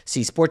issuance.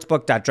 See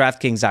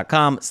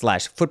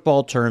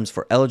sportsbook.draftkings.com/football terms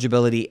for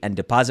eligibility and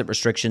deposit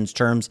restrictions,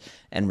 terms,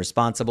 and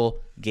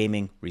responsible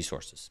gaming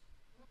resources.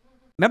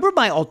 Remember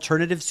my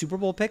alternative Super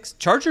Bowl picks?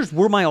 Chargers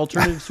were my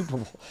alternative Super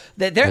Bowl.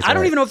 I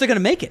don't even know if they're going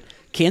to make it.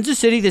 Kansas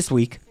City this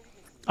week.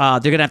 They're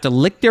going to have to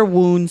lick their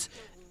wounds,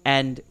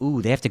 and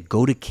they have to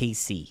go to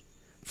KC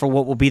for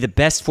what will be the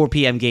best 4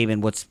 p.m. game in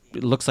what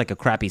looks like a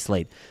crappy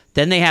slate.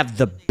 Then they have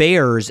the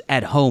Bears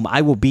at home.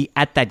 I will be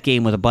at that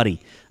game with a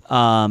buddy.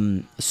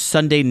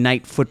 Sunday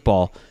Night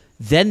Football.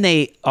 Then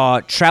they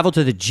travel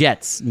to the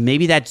Jets.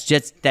 Maybe that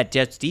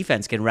Jets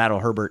defense can rattle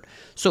Herbert.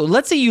 So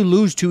let's say you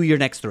lose 2 of your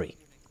next 3.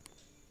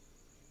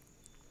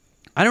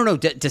 I don't know.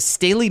 Does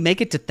Staley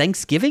make it to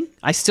Thanksgiving?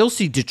 I still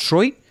see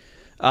Detroit,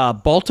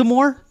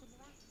 Baltimore.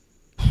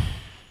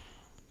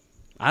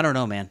 I don't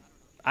know, man.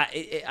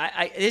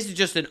 This is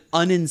just an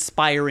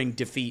uninspiring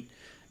defeat.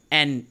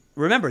 And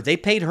remember, they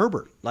paid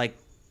Herbert. Like,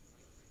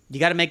 you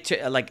got to make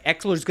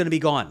Eckler's going to be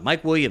gone.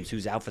 Mike Williams,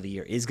 who's out for the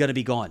year, is going to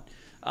be gone.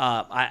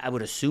 I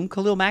would assume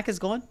Khalil Mack is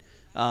gone.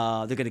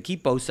 They're going to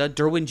keep Bosa.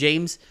 Derwin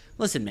James.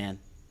 Listen, man.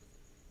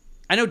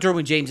 I know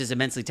Derwin James is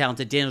immensely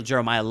talented. Daniel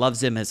Jeremiah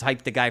loves him, has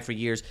hyped the guy for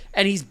years,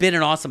 and he's been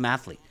an awesome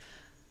athlete.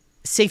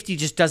 Safety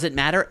just doesn't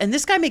matter. And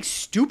this guy makes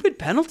stupid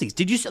penalties.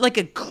 Did you see, like,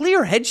 a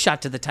clear headshot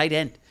to the tight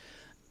end?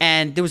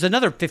 And there was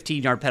another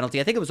 15-yard penalty.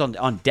 I think it was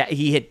on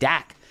he hit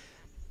Dak.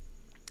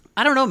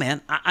 I don't know, man.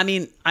 I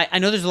mean, I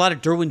know there's a lot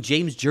of Derwin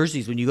James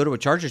jerseys when you go to a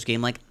Chargers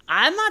game. Like,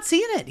 I'm not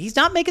seeing it. He's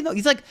not making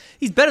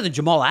he's better than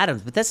Jamal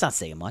Adams, but that's not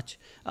saying much.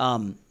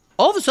 All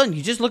of a sudden,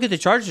 you just look at the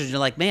Chargers and you're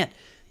like, man,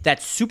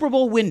 that Super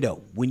Bowl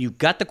window when you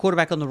got the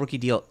quarterback on the rookie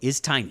deal is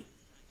tiny,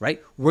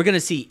 right? We're going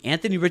to see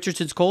Anthony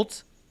Richardson's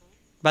Colts.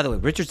 By the way,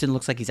 Richardson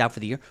looks like he's out for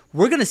the year.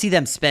 We're going to see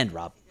them spend,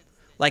 Rob.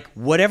 Like,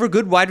 whatever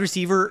good wide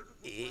receiver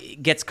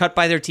gets cut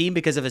by their team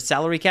because of a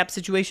salary cap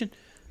situation,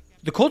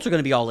 the Colts are going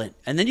to be all in.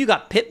 And then you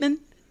got Pittman,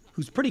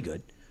 who's pretty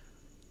good,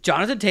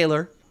 Jonathan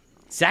Taylor,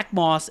 Zach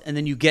Moss, and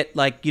then you get,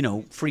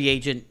 free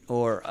agent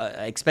or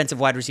expensive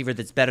wide receiver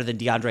that's better than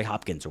DeAndre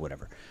Hopkins or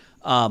whatever.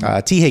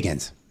 T.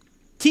 Higgins.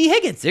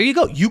 There you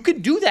go. You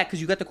can do that because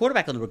you got the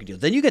quarterback on the rookie deal.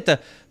 Then you get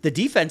the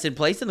defense in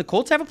place, and the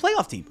Colts have a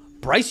playoff team.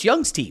 Bryce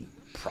Young's team,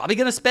 probably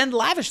going to spend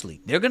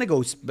lavishly. They're going to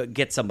go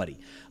get somebody.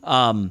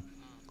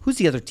 Who's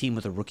the other team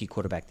with a rookie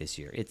quarterback this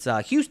year? It's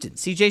Houston,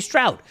 C.J.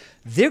 Stroud.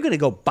 They're going to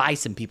go buy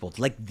some people.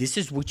 Like, this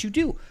is what you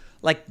do.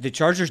 Like, the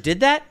Chargers did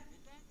that,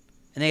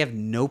 and they have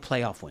no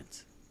playoff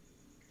wins.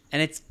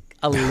 And it's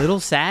a little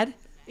sad.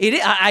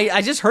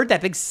 I just heard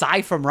that big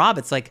sigh from Rob.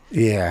 It's like,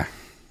 yeah.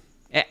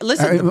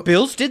 Listen, the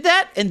Bills did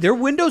that, and their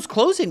window's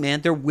closing, man.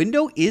 Their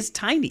window is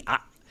tiny.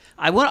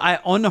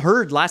 On the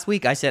Herd last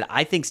week, I said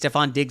I think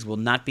Stephon Diggs will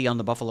not be on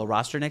the Buffalo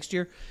roster next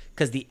year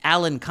because the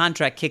Allen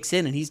contract kicks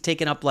in, and he's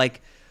taken up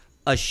like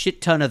a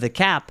shit ton of the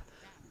cap,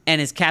 and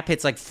his cap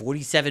hits like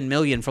 $47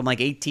 million from like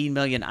 $18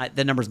 million.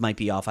 The numbers might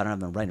be off. I don't have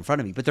them right in front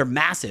of me, but they're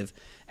massive.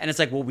 And it's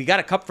like, well, we got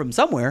to cut from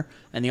somewhere,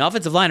 and the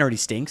offensive line already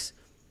stinks.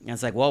 And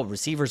it's like, well,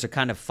 receivers are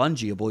kind of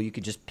fungible. You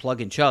could just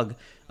plug and chug.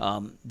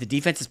 The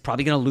defense is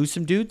probably going to lose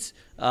some dudes.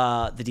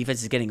 The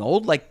defense is getting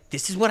old. Like,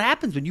 this is what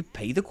happens when you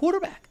pay the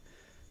quarterback.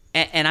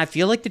 And I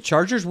feel like the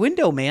Chargers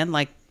window, man,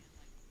 like,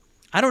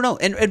 I don't know.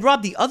 And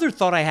Rob, the other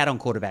thought I had on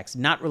quarterbacks,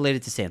 not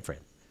related to San Fran.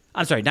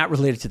 I'm sorry, not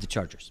related to the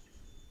Chargers.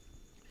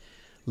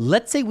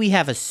 Let's say we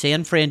have a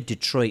San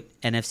Fran-Detroit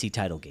NFC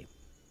title game,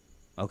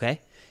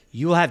 okay?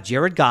 You will have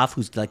Jared Goff,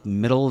 who's like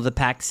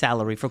middle-of-the-pack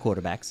salary for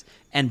quarterbacks,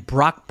 and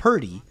Brock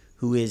Purdy,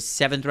 who is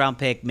 7th-round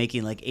pick,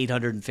 making like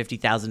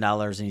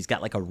 $850,000, and he's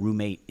got like a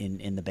roommate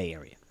in the Bay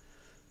Area.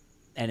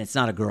 And it's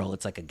not a girl,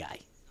 it's like a guy,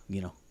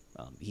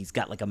 he's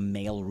got like a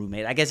male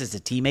roommate. I guess it's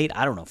a teammate.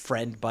 I don't know,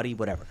 friend, buddy,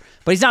 whatever.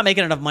 But he's not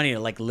making enough money to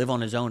like live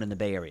on his own in the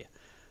Bay Area.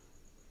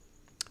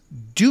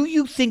 Do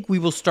you think we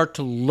will start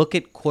to look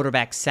at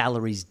quarterback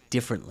salaries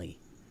differently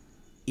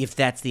if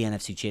that's the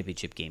NFC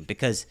Championship game?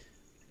 Because,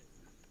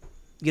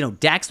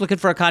 Dak's looking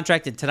for a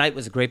contract, and tonight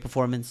was a great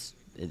performance,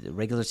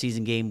 regular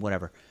season game,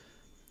 whatever.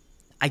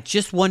 I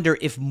just wonder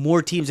if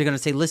more teams are going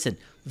to say, listen,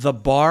 the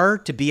bar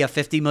to be a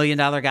 $50 million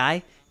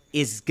guy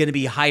is going to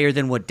be higher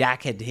than what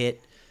Dak had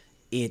hit.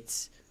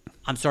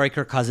 I'm sorry,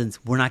 Kirk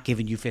Cousins, we're not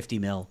giving you $50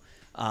 mil.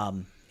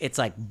 It's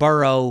like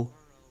Burrow,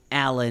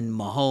 Allen,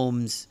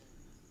 Mahomes,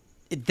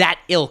 that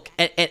ilk.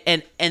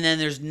 And then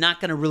there's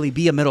not going to really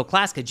be a middle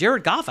class because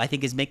Jared Goff, I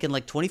think, is making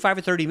like 25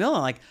 or 30 mil.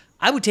 Like,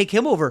 I would take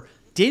him over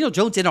Daniel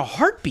Jones in a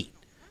heartbeat.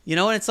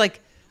 And it's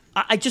like,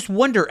 I just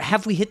wonder,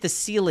 have we hit the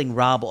ceiling,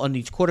 Rob, on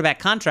these quarterback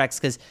contracts?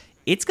 Because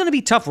it's going to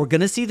be tough. We're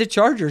going to see the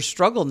Chargers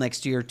struggle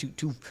next year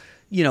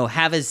to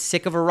have as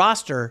sick of a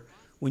roster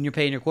when you're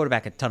paying your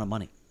quarterback a ton of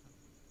money.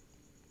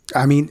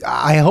 I mean,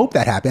 I hope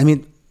that happens. I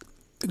mean,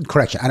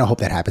 correction, I don't hope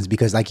that happens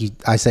because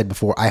I said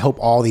before, I hope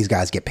all these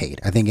guys get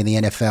paid. I think in the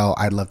NFL,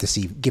 I'd love to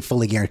see get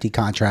fully guaranteed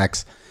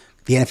contracts.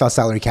 The NFL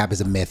salary cap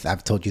is a myth.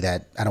 I've told you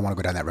that. I don't want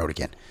to go down that road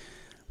again.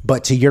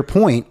 But to your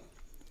point,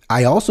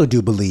 I also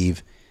do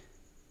believe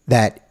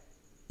that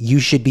you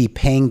should be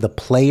paying the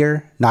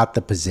player, not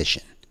the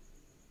position.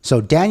 So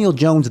Daniel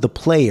Jones, the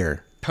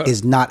player,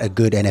 is not a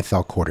good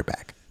NFL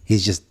quarterback.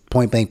 He's just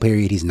point blank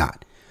period. He's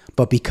not.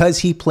 But because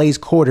he plays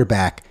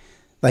quarterback,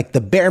 like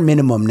the bare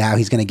minimum now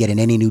he's going to get in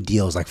any new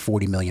deals like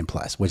 $40 million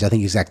plus, which I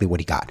think is exactly what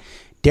he got.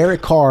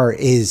 Derek Carr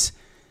is,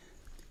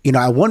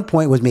 at one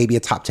point was maybe a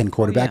top 10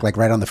 quarterback, like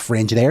right on the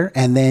fringe there.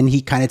 And then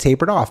he kind of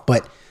tapered off.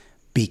 But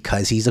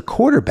because he's a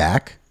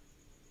quarterback,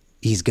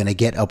 he's going to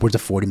get upwards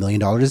of $40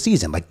 million a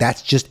season. Like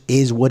that just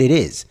is what it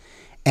is.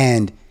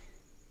 And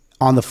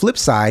on the flip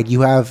side,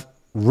 you have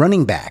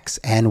running backs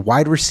and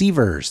wide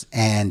receivers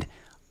and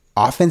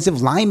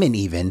offensive linemen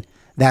even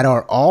that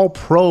are all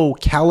pro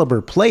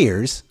caliber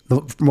players.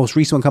 The most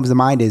recent one comes to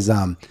mind is,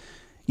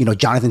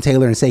 Jonathan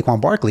Taylor and Saquon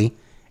Barkley.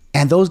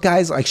 And those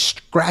guys like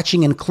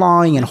scratching and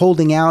clawing and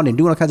holding out and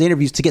doing all kinds of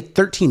interviews to get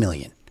 $13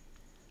 million.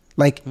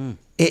 Like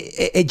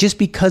it just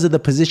because of the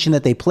position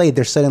that they played,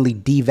 they're suddenly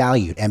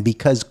devalued. And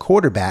because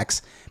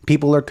quarterbacks,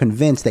 people are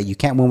convinced that you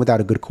can't win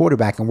without a good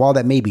quarterback. And while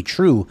that may be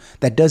true,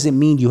 that doesn't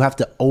mean you have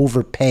to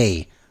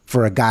overpay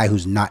for a guy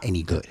who's not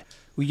any good.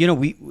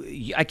 Well,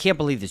 I can't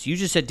believe this. You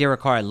just said Derek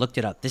Carr. I looked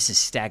it up. This is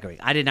staggering.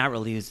 I did not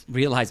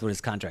realize what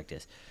his contract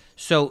is.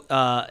 So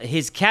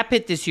his cap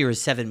hit this year is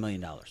 $7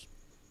 million.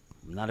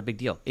 Not a big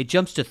deal. It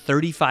jumps to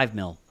 $35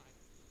 million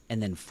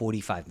and then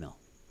 $45 million.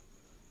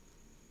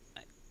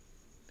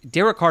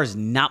 Derek Carr is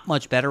not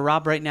much better,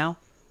 Rob, right now.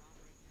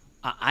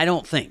 I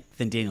don't think,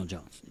 than Daniel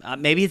Jones.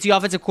 Maybe it's the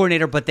offensive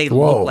coordinator, but they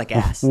look like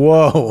ass.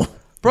 Whoa.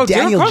 Bro,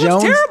 Daniel Derek Carr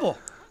Jones? looks terrible.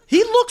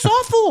 He looks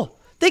awful.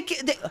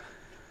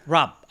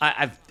 Rob,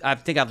 I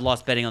think I've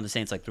lost betting on the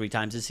Saints like 3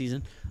 times this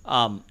season.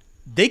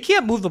 They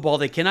can't move the ball.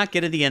 They cannot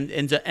get in the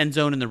end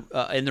zone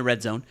in the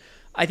red zone.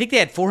 I think they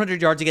had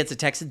 400 yards against the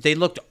Texans. They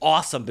looked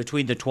awesome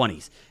between the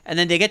 20s. And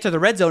then they get to the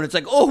red zone. It's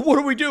like, oh, what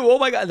do we do? Oh,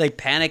 my God. They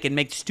panic and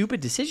make stupid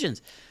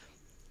decisions.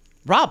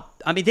 Rob,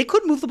 I mean, they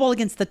couldn't move the ball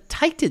against the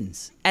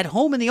Titans at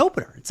home in the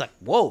opener. It's like,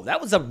 whoa, that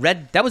was a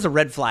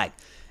red flag.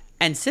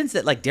 And since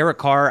that, like Derek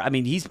Carr, I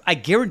mean, I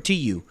guarantee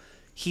you,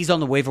 he's on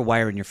the waiver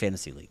wire in your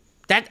fantasy league.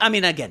 That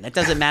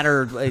doesn't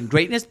matter in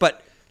greatness,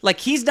 but like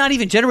he's not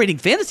even generating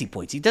fantasy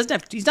points.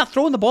 He's not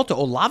throwing the ball to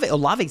Olave.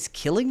 Olave's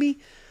killing me.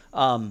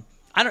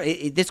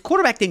 This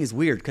quarterback thing is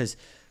weird because,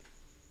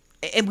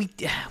 and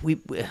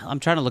I'm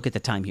trying to look at the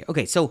time here.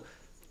 Okay, so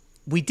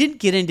we didn't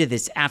get into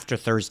this after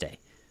Thursday,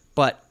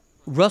 but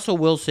Russell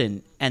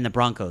Wilson and the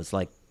Broncos,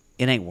 like,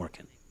 it ain't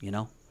working,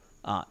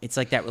 It's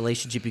like that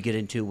relationship you get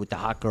into with the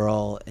hot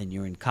girl and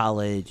you're in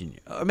college,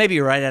 or maybe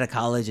you're right out of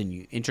college and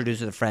you introduce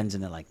her to friends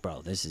and they're like,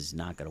 bro, this is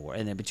not going to work.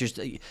 But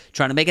you're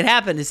trying to make it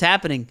happen. It's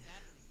happening.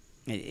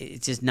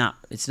 It's just not.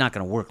 It's not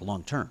going to work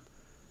long term.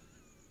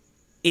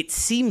 It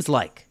seems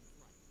like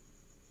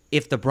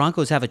if the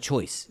Broncos have a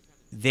choice,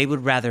 they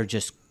would rather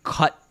just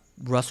cut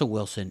Russell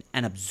Wilson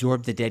and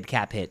absorb the dead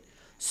cap hit,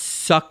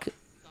 suck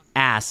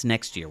ass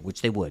next year,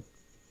 which they would.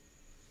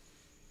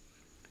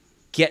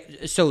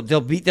 So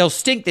they'll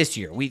stink this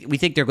year. We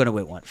think they're going to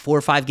win 4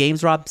 or 5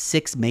 games, Rob?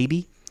 6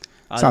 maybe.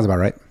 Sounds about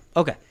right.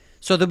 Okay,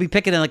 so they'll be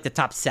picking in like the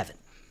top 7.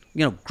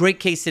 Great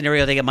case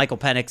scenario, they get Michael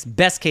Penix.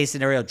 Best case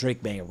scenario,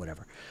 Drake May or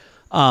whatever.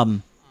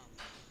 And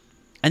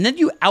then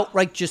you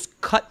outright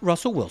just cut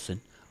Russell Wilson,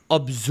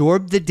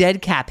 absorb the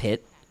dead cap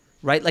hit,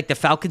 right? Like the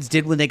Falcons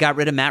did when they got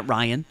rid of Matt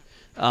Ryan.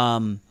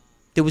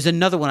 There was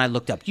another one I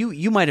looked up.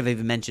 You might have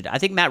even mentioned it. I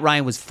think Matt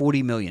Ryan was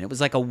 $40 million. It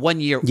was like a 1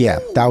 year. Yeah,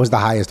 that was the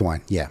highest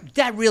one. Yeah.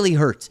 That really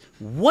hurts.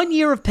 1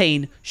 year of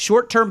pain,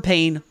 short-term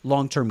pain,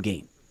 long-term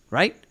gain,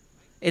 right?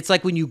 It's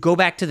like when you go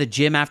back to the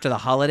gym after the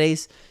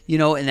holidays,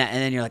 and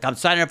then you're like, I'm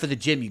signing up for the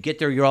gym. You get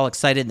there, you're all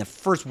excited. And the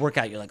first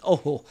workout, you're like,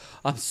 oh,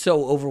 I'm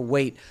so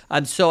overweight.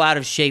 I'm so out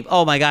of shape.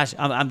 Oh, my gosh,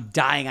 I'm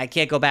dying. I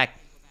can't go back.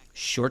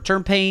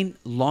 Short-term pain,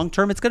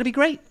 long-term, it's going to be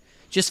great.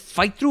 Just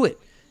fight through it.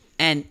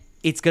 And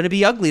it's going to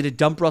be ugly to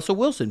dump Russell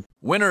Wilson.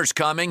 Winter's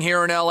coming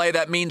here in L.A.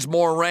 That means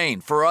more rain.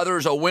 For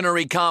others, a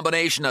wintry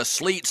combination of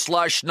sleet,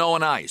 slush, snow,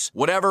 and ice.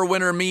 Whatever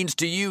winter means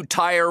to you,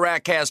 Tire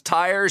Rack has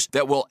tires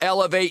that will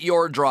elevate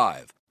your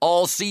drive.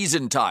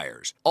 All-season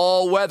tires,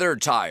 all-weather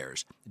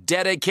tires,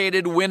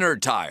 dedicated winter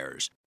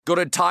tires. Go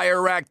to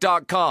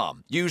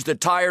TireRack.com. Use the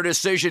Tire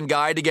Decision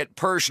Guide to get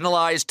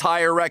personalized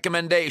tire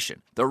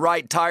recommendation. The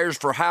right tires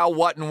for how,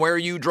 what, and where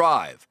you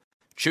drive.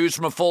 Choose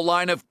from a full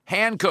line of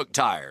hand-cooked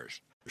tires.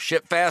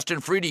 Ship fast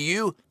and free to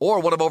you or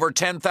one of over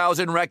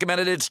 10,000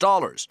 recommended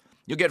installers.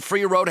 You'll get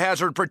free road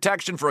hazard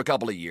protection for a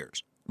couple of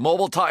years.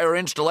 Mobile tire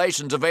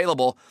installations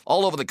available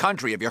all over the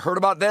country. Have you heard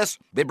about this?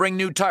 They bring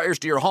new tires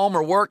to your home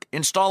or work,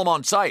 install them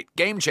on site.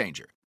 Game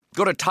changer.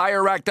 Go to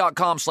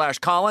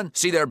TireRack.com/Colin,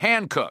 see their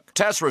hand-cook,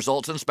 test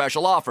results, and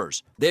special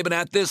offers. They've been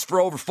at this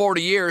for over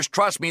 40 years.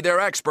 Trust me, they're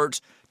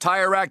experts.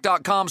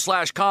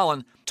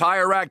 TireRack.com/Colin.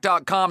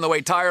 TireRack.com, the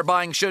way tire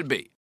buying should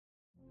be.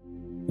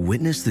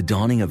 Witness the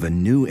dawning of a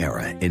new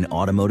era in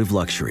automotive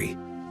luxury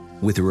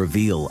with a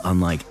reveal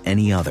unlike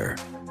any other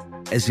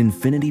as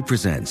Infiniti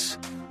presents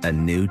a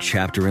new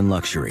chapter in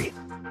luxury,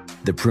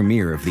 the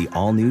premiere of the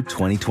all-new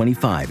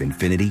 2025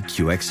 Infiniti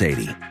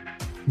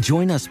QX80.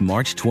 Join us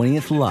March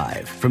 20th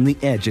live from the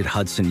Edge at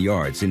Hudson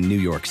Yards in New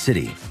York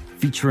City,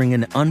 featuring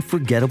an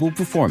unforgettable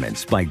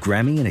performance by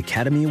Grammy and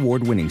Academy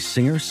Award-winning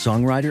singer,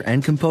 songwriter,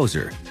 and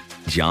composer,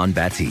 Jon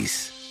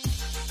Batiste.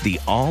 The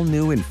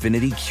all-new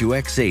Infiniti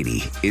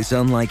QX80 is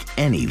unlike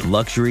any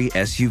luxury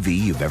SUV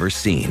you've ever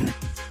seen.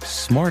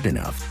 Smart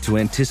enough to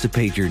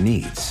anticipate your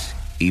needs,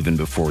 even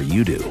before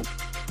you do.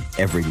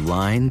 Every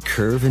line,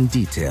 curve, and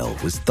detail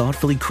was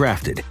thoughtfully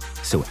crafted,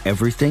 so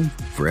everything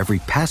for every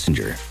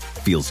passenger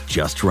feels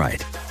just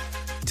right.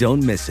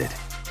 Don't miss it.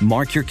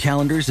 Mark your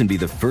calendars and be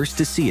the first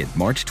to see it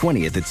March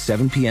 20th at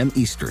 7 p.m.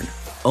 Eastern,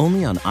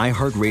 only on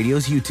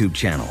iHeartRadio's YouTube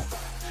channel.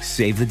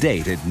 Save the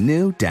date at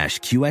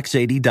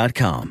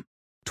new-QX80.com.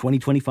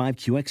 2025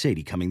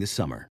 QX80 coming this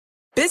summer.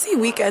 Busy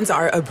weekends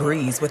are a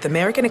breeze with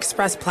American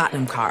Express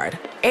Platinum Card.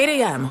 8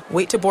 a.m.,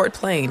 wait to board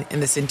plane in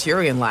the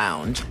Centurion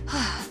Lounge.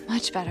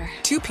 Much better.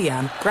 2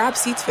 p.m., grab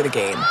seats for the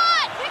game.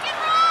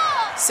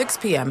 6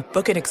 p.m.,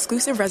 book an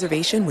exclusive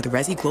reservation with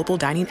Resi Global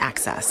Dining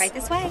Access. Right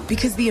this way.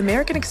 Because the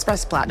American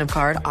Express Platinum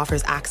Card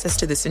offers access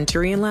to the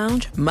Centurion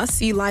Lounge,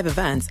 must-see live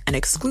events, and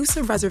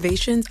exclusive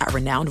reservations at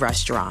renowned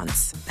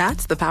restaurants.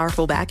 That's the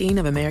powerful backing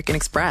of American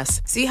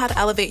Express. See how to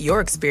elevate your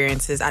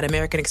experiences at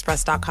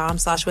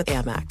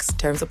americanexpress.com/withAmex.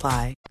 Terms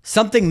apply.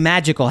 Something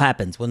magical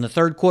happens when the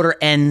third quarter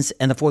ends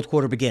and the fourth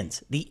quarter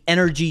begins. The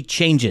energy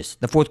changes.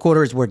 The fourth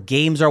quarter is where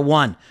games are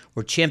won,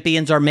 where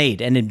champions are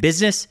made. And in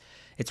business,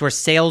 it's where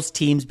sales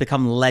teams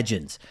become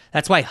legends.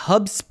 That's why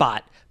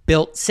HubSpot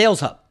built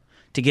Sales Hub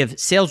to give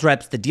sales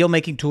reps the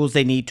deal-making tools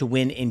they need to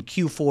win in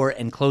Q4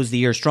 and close the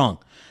year strong.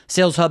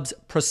 Sales Hub's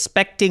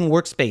prospecting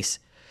workspace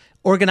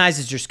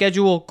organizes your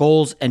schedule,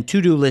 goals, and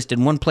to-do list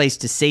in one place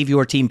to save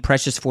your team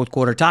precious fourth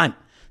quarter time.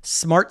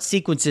 Smart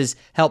sequences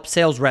help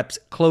sales reps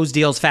close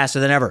deals faster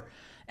than ever.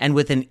 And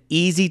with an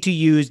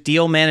easy-to-use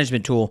deal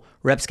management tool,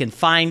 reps can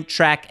find,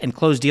 track, and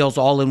close deals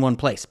all in one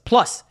place.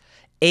 Plus,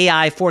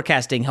 AI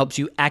forecasting helps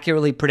you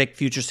accurately predict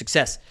future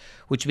success,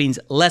 which means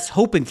less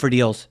hoping for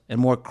deals and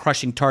more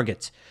crushing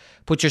targets.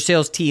 Put your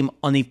sales team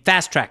on the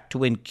fast track to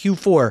win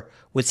Q4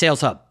 with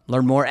Sales Hub.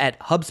 Learn more at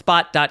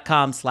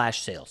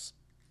HubSpot.com/sales.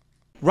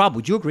 Rob,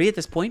 would you agree at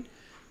this point?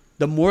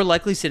 The more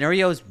likely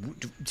scenario is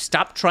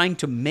stop trying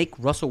to make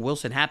Russell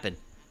Wilson happen.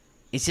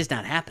 It's just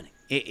not happening.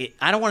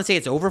 I don't want to say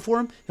it's over for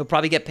him. He'll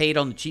probably get paid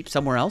on the cheap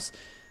somewhere else.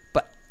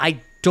 But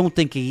I don't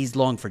think he's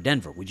long for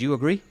Denver. Would you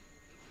agree?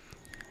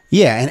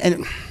 Yeah,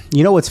 and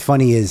you know what's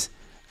funny is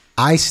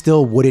I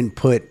still wouldn't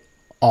put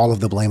all of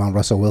the blame on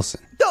Russell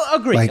Wilson. No,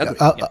 agree.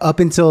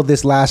 Up until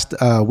this last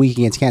week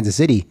against Kansas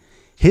City,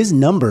 his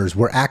numbers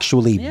were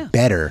actually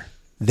better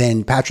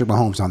than Patrick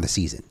Mahomes on the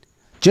season.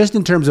 Just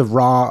in terms of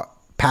raw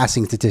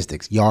passing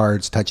statistics,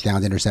 yards,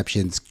 touchdowns,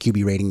 interceptions,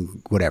 QB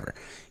rating, whatever.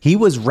 He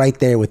was right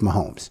there with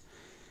Mahomes.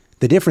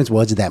 The difference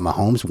was that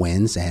Mahomes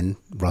wins and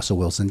Russell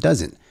Wilson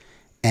doesn't.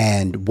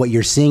 And what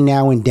you're seeing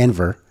now in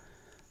Denver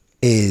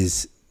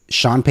is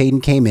Sean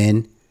Payton came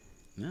in,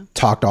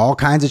 talked all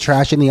kinds of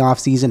trash in the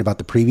offseason about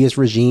the previous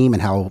regime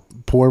and how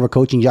poor of a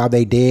coaching job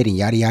they did and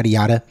yada, yada,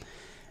 yada.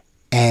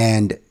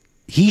 And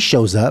he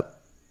shows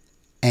up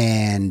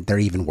and they're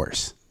even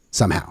worse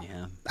somehow.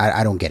 Yeah.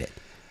 I don't get it.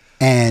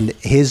 And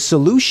his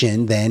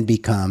solution then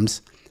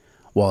becomes,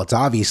 well, it's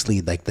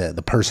obviously like the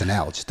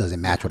personnel. It just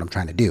doesn't match what I'm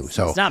trying to do.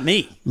 So it's not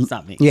me. It's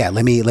not me. Yeah,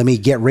 let me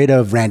get rid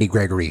of Randy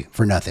Gregory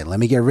for nothing. Let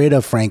me get rid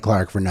of Frank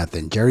Clark for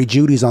nothing. Jerry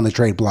Jeudy's on the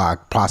trade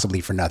block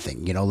possibly for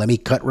nothing. You know, let me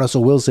cut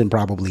Russell Wilson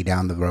probably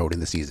down the road in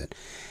the season.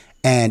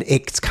 And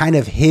it's kind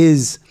of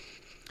his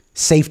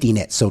safety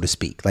net, so to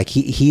speak. Like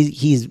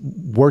he's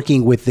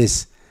working with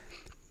this.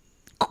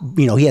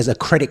 You know, he has a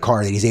credit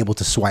card that he's able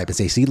to swipe and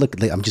say, see,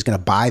 look, I'm just going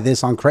to buy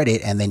this on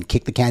credit and then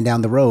kick the can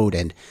down the road.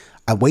 And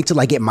I wait till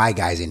I get my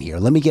guys in here.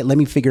 Let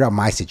me figure out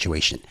my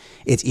situation.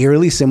 It's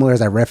eerily similar,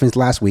 as I referenced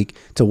last week,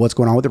 to what's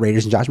going on with the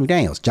Raiders and Josh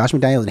McDaniels. Josh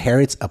McDaniels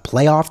inherits a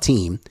playoff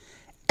team,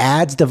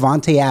 adds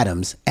Devontae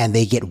Adams, and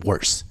they get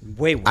worse.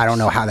 Way worse. I don't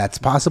know how that's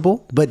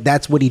possible, but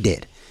that's what he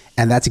did.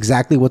 And that's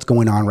exactly what's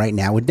going on right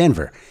now with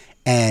Denver.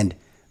 And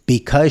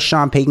because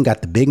Sean Payton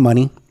got the big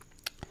money,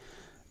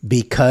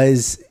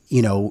 because,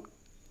 you know,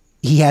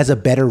 he has a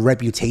better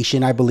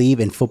reputation, I believe,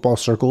 in football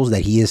circles,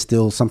 that he is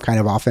still some kind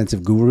of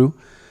offensive guru,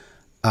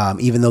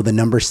 even though the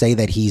numbers say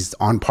that he's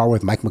on par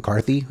with Mike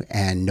McCarthy,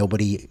 and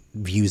nobody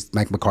views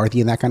Mike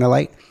McCarthy in that kind of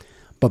light.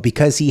 But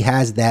because he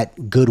has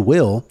that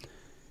goodwill,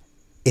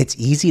 it's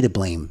easy to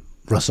blame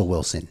Russell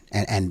Wilson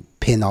and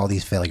pin all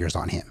these failures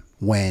on him,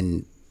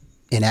 when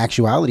in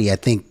actuality, I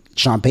think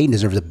Sean Payton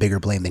deserves a bigger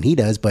blame than he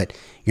does, but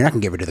you're not going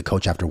to get rid of the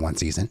coach after one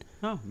season.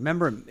 No,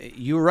 remember,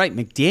 you were right.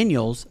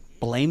 McDaniels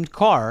blamed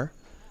Carr,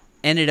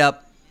 ended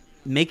up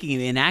making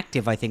him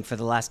inactive, I think, for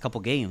the last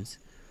couple games.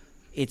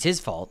 It's his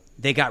fault.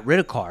 They got rid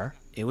of Carr.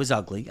 It was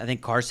ugly. I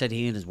think Carr said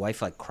he and his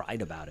wife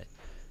cried about it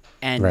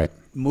and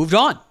moved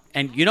on.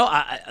 And,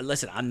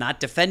 listen, I'm not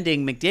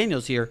defending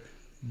McDaniels here,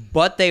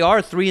 but they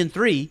are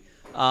 3-3.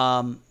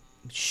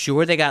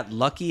 Sure, they got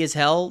lucky as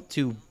hell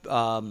to,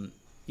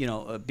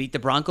 beat the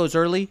Broncos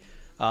early.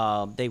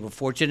 They were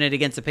fortunate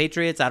against the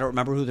Patriots. I don't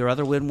remember who their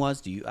other win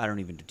was. Do you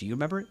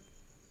remember it?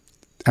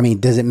 I mean,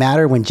 does it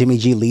matter when Jimmy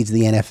G leads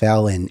the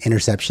NFL in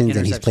interceptions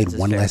and he's played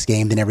one less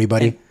game than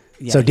everybody?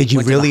 So did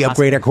you really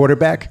upgrade at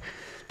quarterback?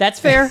 That's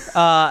fair.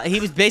 He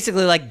was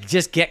basically like,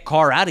 just get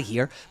Carr out of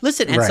here.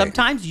 Listen, and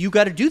sometimes you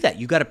got to do that.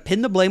 You got to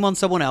pin the blame on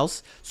someone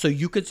else so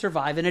you could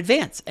survive in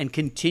advance and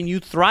continue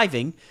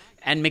thriving.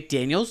 And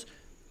McDaniels,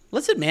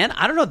 listen, man,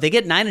 I don't know. They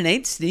get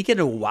 9-8, sneak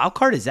into a wild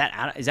card. Is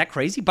that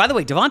crazy? By the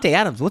way, Devontae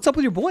Adams, what's up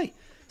with your boy?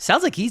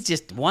 Sounds like he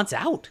just wants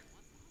out.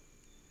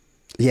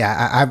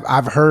 Yeah,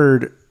 I've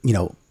heard,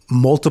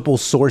 multiple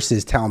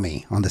sources tell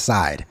me on the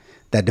side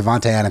that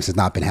Devontae Adams has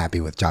not been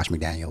happy with Josh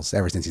McDaniels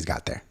ever since he's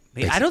got there.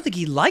 I don't think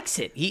he likes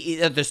it.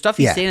 The stuff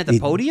he's saying at the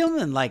podium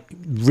and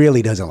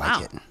really doesn't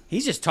like it.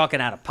 He's just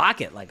talking out of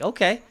pocket. Like,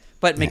 okay,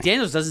 but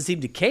McDaniels doesn't seem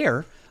to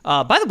care.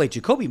 By the way,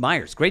 Jacoby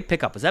Myers, great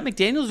pickup. Was that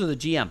McDaniels or the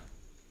GM?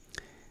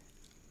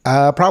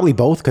 Probably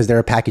both because they're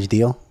a package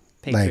deal.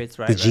 Patriots,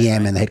 right? The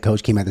GM and the head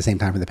coach came at the same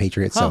time for the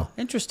Patriots. So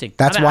interesting.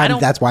 That's why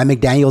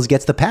McDaniels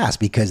gets the pass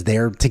because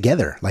they're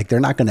together. Like they're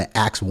not going to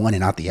axe one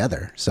and not the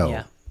other. So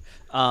yeah.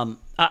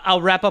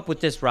 I'll wrap up with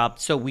this, Rob.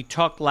 So we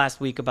talked last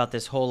week about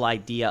this whole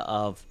idea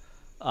of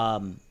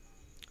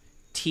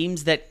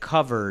teams that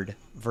covered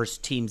versus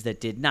teams that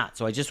did not.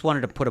 So I just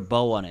wanted to put a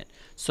bow on it.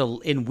 So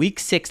in week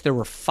 6, there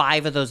were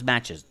 5 of those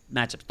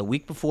matchups. The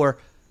week before,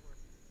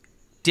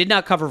 did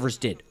not cover versus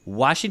did.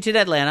 Washington,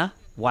 Atlanta.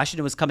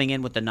 Washington was coming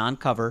in with the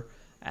non-cover.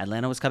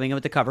 Atlanta was coming in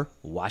with the cover.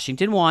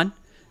 Washington won.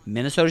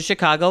 Minnesota,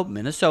 Chicago,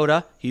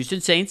 Minnesota,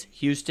 Houston Saints,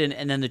 Houston,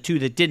 and then the 2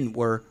 that didn't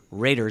were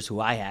Raiders, who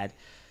I had.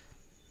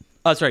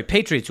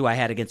 Patriots, who I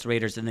had against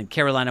Raiders, and then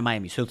Carolina,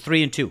 Miami. So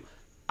 3-2.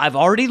 I've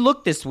already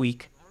looked this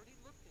week.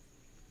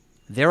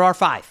 There are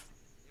 5.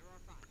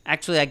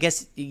 Actually, I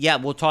guess,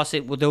 we'll toss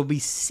it. Well, there will be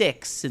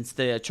 6 since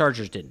the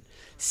Chargers didn't.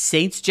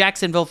 Saints,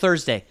 Jacksonville,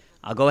 Thursday.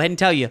 I'll go ahead and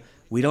tell you,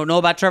 we don't know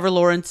about Trevor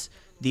Lawrence.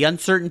 The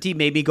uncertainty,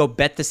 maybe go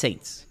bet the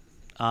Saints.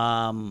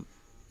 Not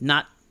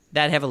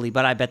that heavily,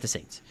 but I bet the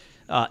Saints.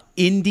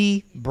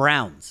 Indy,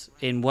 Browns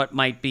in what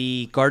might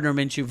be Gardner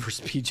Minshew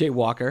versus P.J.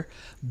 Walker.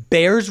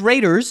 Bears,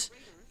 Raiders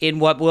in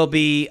what will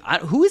be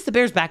who is the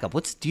Bears' backup?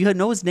 Do you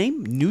know his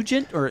name?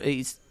 Nugent or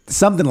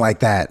something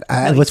like that?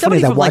 What's funny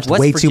is I watched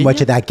way too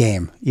much of that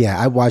game. Yeah,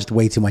 I watched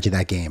way too much of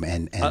that game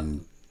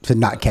and to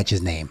not catch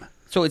his name.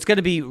 So it's going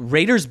to be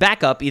Raiders'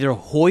 backup, either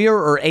Hoyer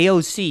or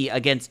AOC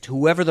against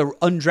whoever the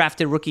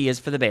undrafted rookie is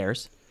for the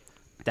Bears.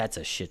 That's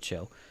a shit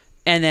show.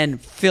 And then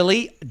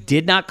Philly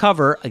did not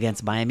cover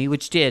against Miami,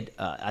 which did.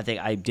 I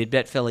think I did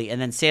bet Philly. And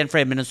then San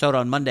Fran, Minnesota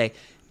on Monday.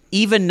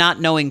 Even not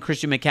knowing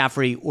Christian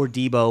McCaffrey or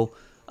Debo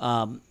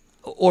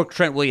or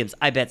Trent Williams,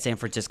 I bet San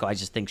Francisco. I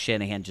just think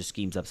Shanahan just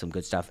schemes up some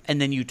good stuff.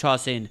 And then you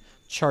toss in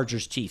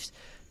Chargers, Chiefs.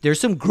 There's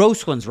some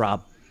gross ones,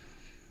 Rob.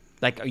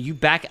 Like, are you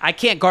back? I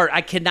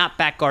cannot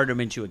back Gardner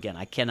Minshew again.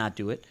 I cannot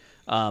do it.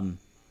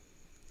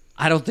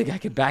 I don't think I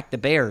could back the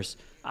Bears.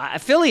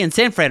 Philly and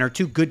San Fran are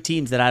 2 good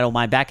teams that I don't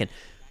mind backing.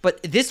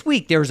 But this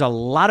week, there's a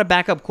lot of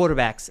backup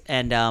quarterbacks,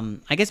 and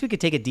I guess we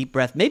could take a deep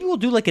breath. Maybe we'll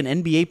do like an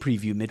NBA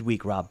preview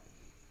midweek, Rob.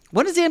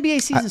 When does the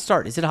NBA season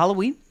start? Is it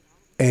Halloween?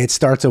 It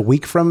starts a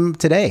week from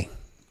today.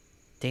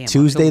 Damn,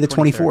 Tuesday the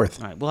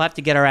 24th. All right, we'll have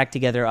to get our act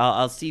together.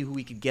 I'll see who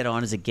we could get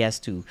on as a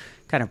guest to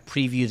kind of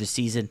preview the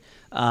season.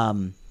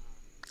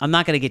 I'm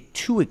not going to get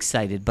too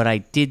excited, but I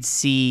did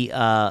see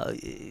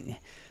the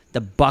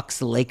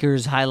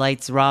Bucks-Lakers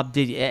highlights. Rob,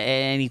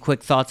 any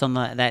quick thoughts on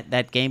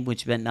that game,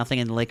 which meant nothing,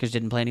 and the Lakers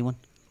didn't play anyone?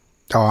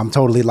 Oh, I'm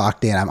totally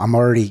locked in. I'm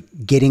already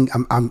getting.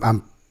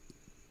 I'm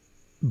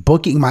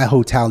booking my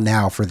hotel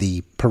now for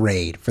the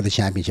parade for the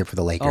championship for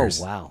the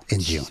Lakers. Oh, wow. In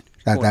June.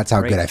 That's how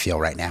good I feel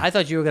right now. I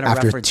thought you were going to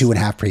after reference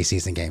 2.5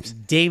 preseason games.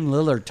 Dame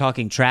Lillard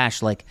talking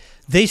trash, like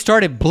they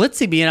started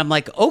blitzing me, and I'm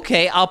like,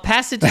 okay, I'll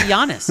pass it to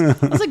Giannis.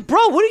 I was like, bro,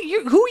 who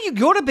are you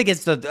going up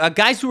against? The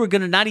guys who are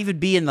going to not even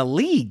be in the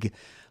league.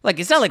 Like,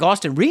 it's not like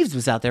Austin Reeves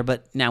was out there,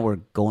 but now we're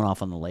going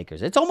off on the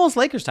Lakers. It's almost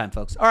Lakers time,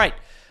 folks. All right,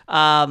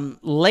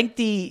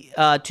 lengthy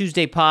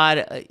Tuesday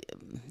pod.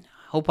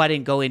 Hope I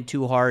didn't go in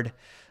too hard.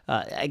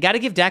 I got to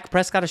give Dak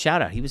Prescott a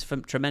shout out. He was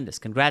tremendous.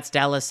 Congrats,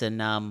 Dallas,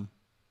 and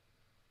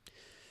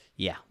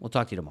yeah, we'll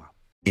talk to you tomorrow.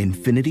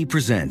 Infiniti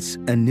presents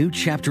a new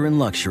chapter in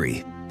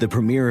luxury, the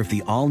premiere of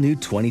the all-new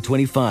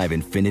 2025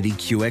 Infiniti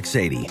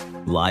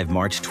QX80, live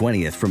March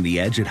 20th from the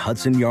Edge at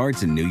Hudson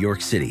Yards in New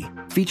York City,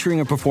 featuring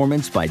a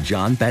performance by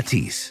John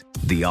Batiste.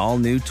 The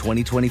all-new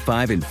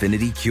 2025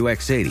 Infiniti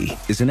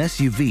QX80 is an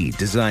SUV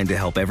designed to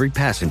help every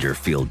passenger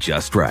feel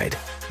just right.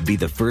 Be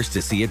the first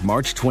to see it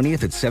March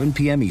 20th at 7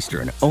 p.m.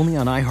 Eastern, only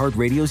on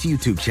iHeartRadio's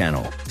YouTube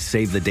channel.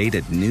 Save the date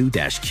at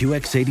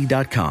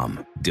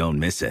new-QX80.com. Don't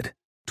miss it.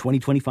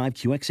 2025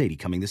 QX80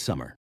 coming this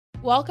summer.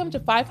 Welcome to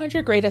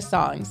 500 Greatest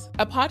Songs,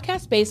 a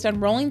podcast based on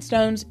Rolling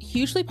Stone's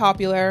hugely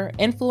popular,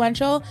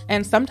 influential,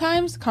 and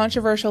sometimes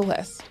controversial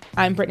list.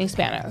 I'm Brittany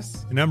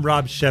Spanos. And I'm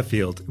Rob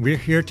Sheffield. We're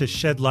here to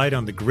shed light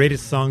on the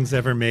greatest songs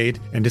ever made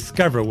and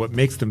discover what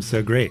makes them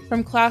so great.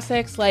 From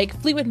classics like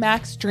Fleetwood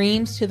Mac's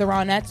Dreams to the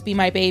Ronettes' Be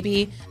My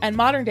Baby, and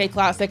modern-day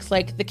classics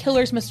like The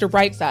Killer's Mr.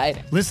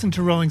 Brightside. Listen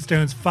to Rolling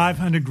Stone's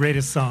 500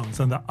 Greatest Songs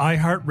on the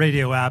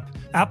iHeartRadio app,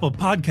 Apple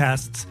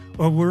Podcasts,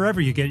 or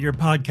wherever you get your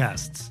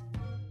podcasts.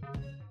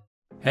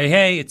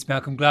 Hey, it's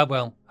Malcolm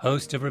Gladwell,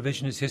 host of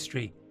Revisionist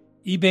History.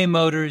 eBay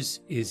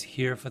Motors is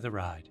here for the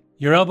ride.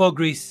 Your elbow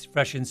grease,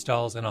 fresh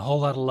installs, and a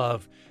whole lot of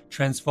love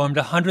transformed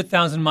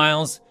 100,000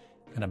 miles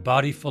and a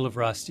body full of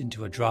rust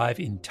into a drive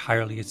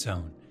entirely its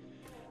own.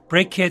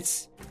 Brake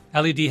kits,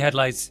 LED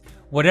headlights,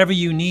 whatever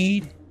you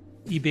need,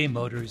 eBay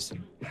Motors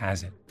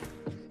has it.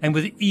 And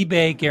with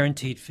eBay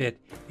Guaranteed Fit,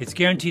 it's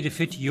guaranteed to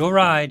fit your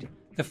ride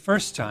the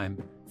first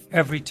time,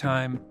 every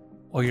time,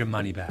 or your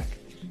money back.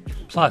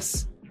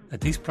 Plus, at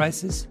these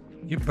prices,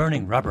 you're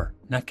burning rubber,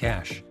 not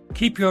cash.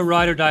 Keep your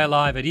ride or die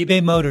alive at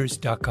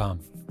ebaymotors.com.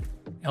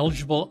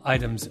 Eligible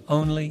items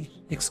only.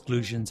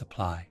 Exclusions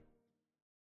apply.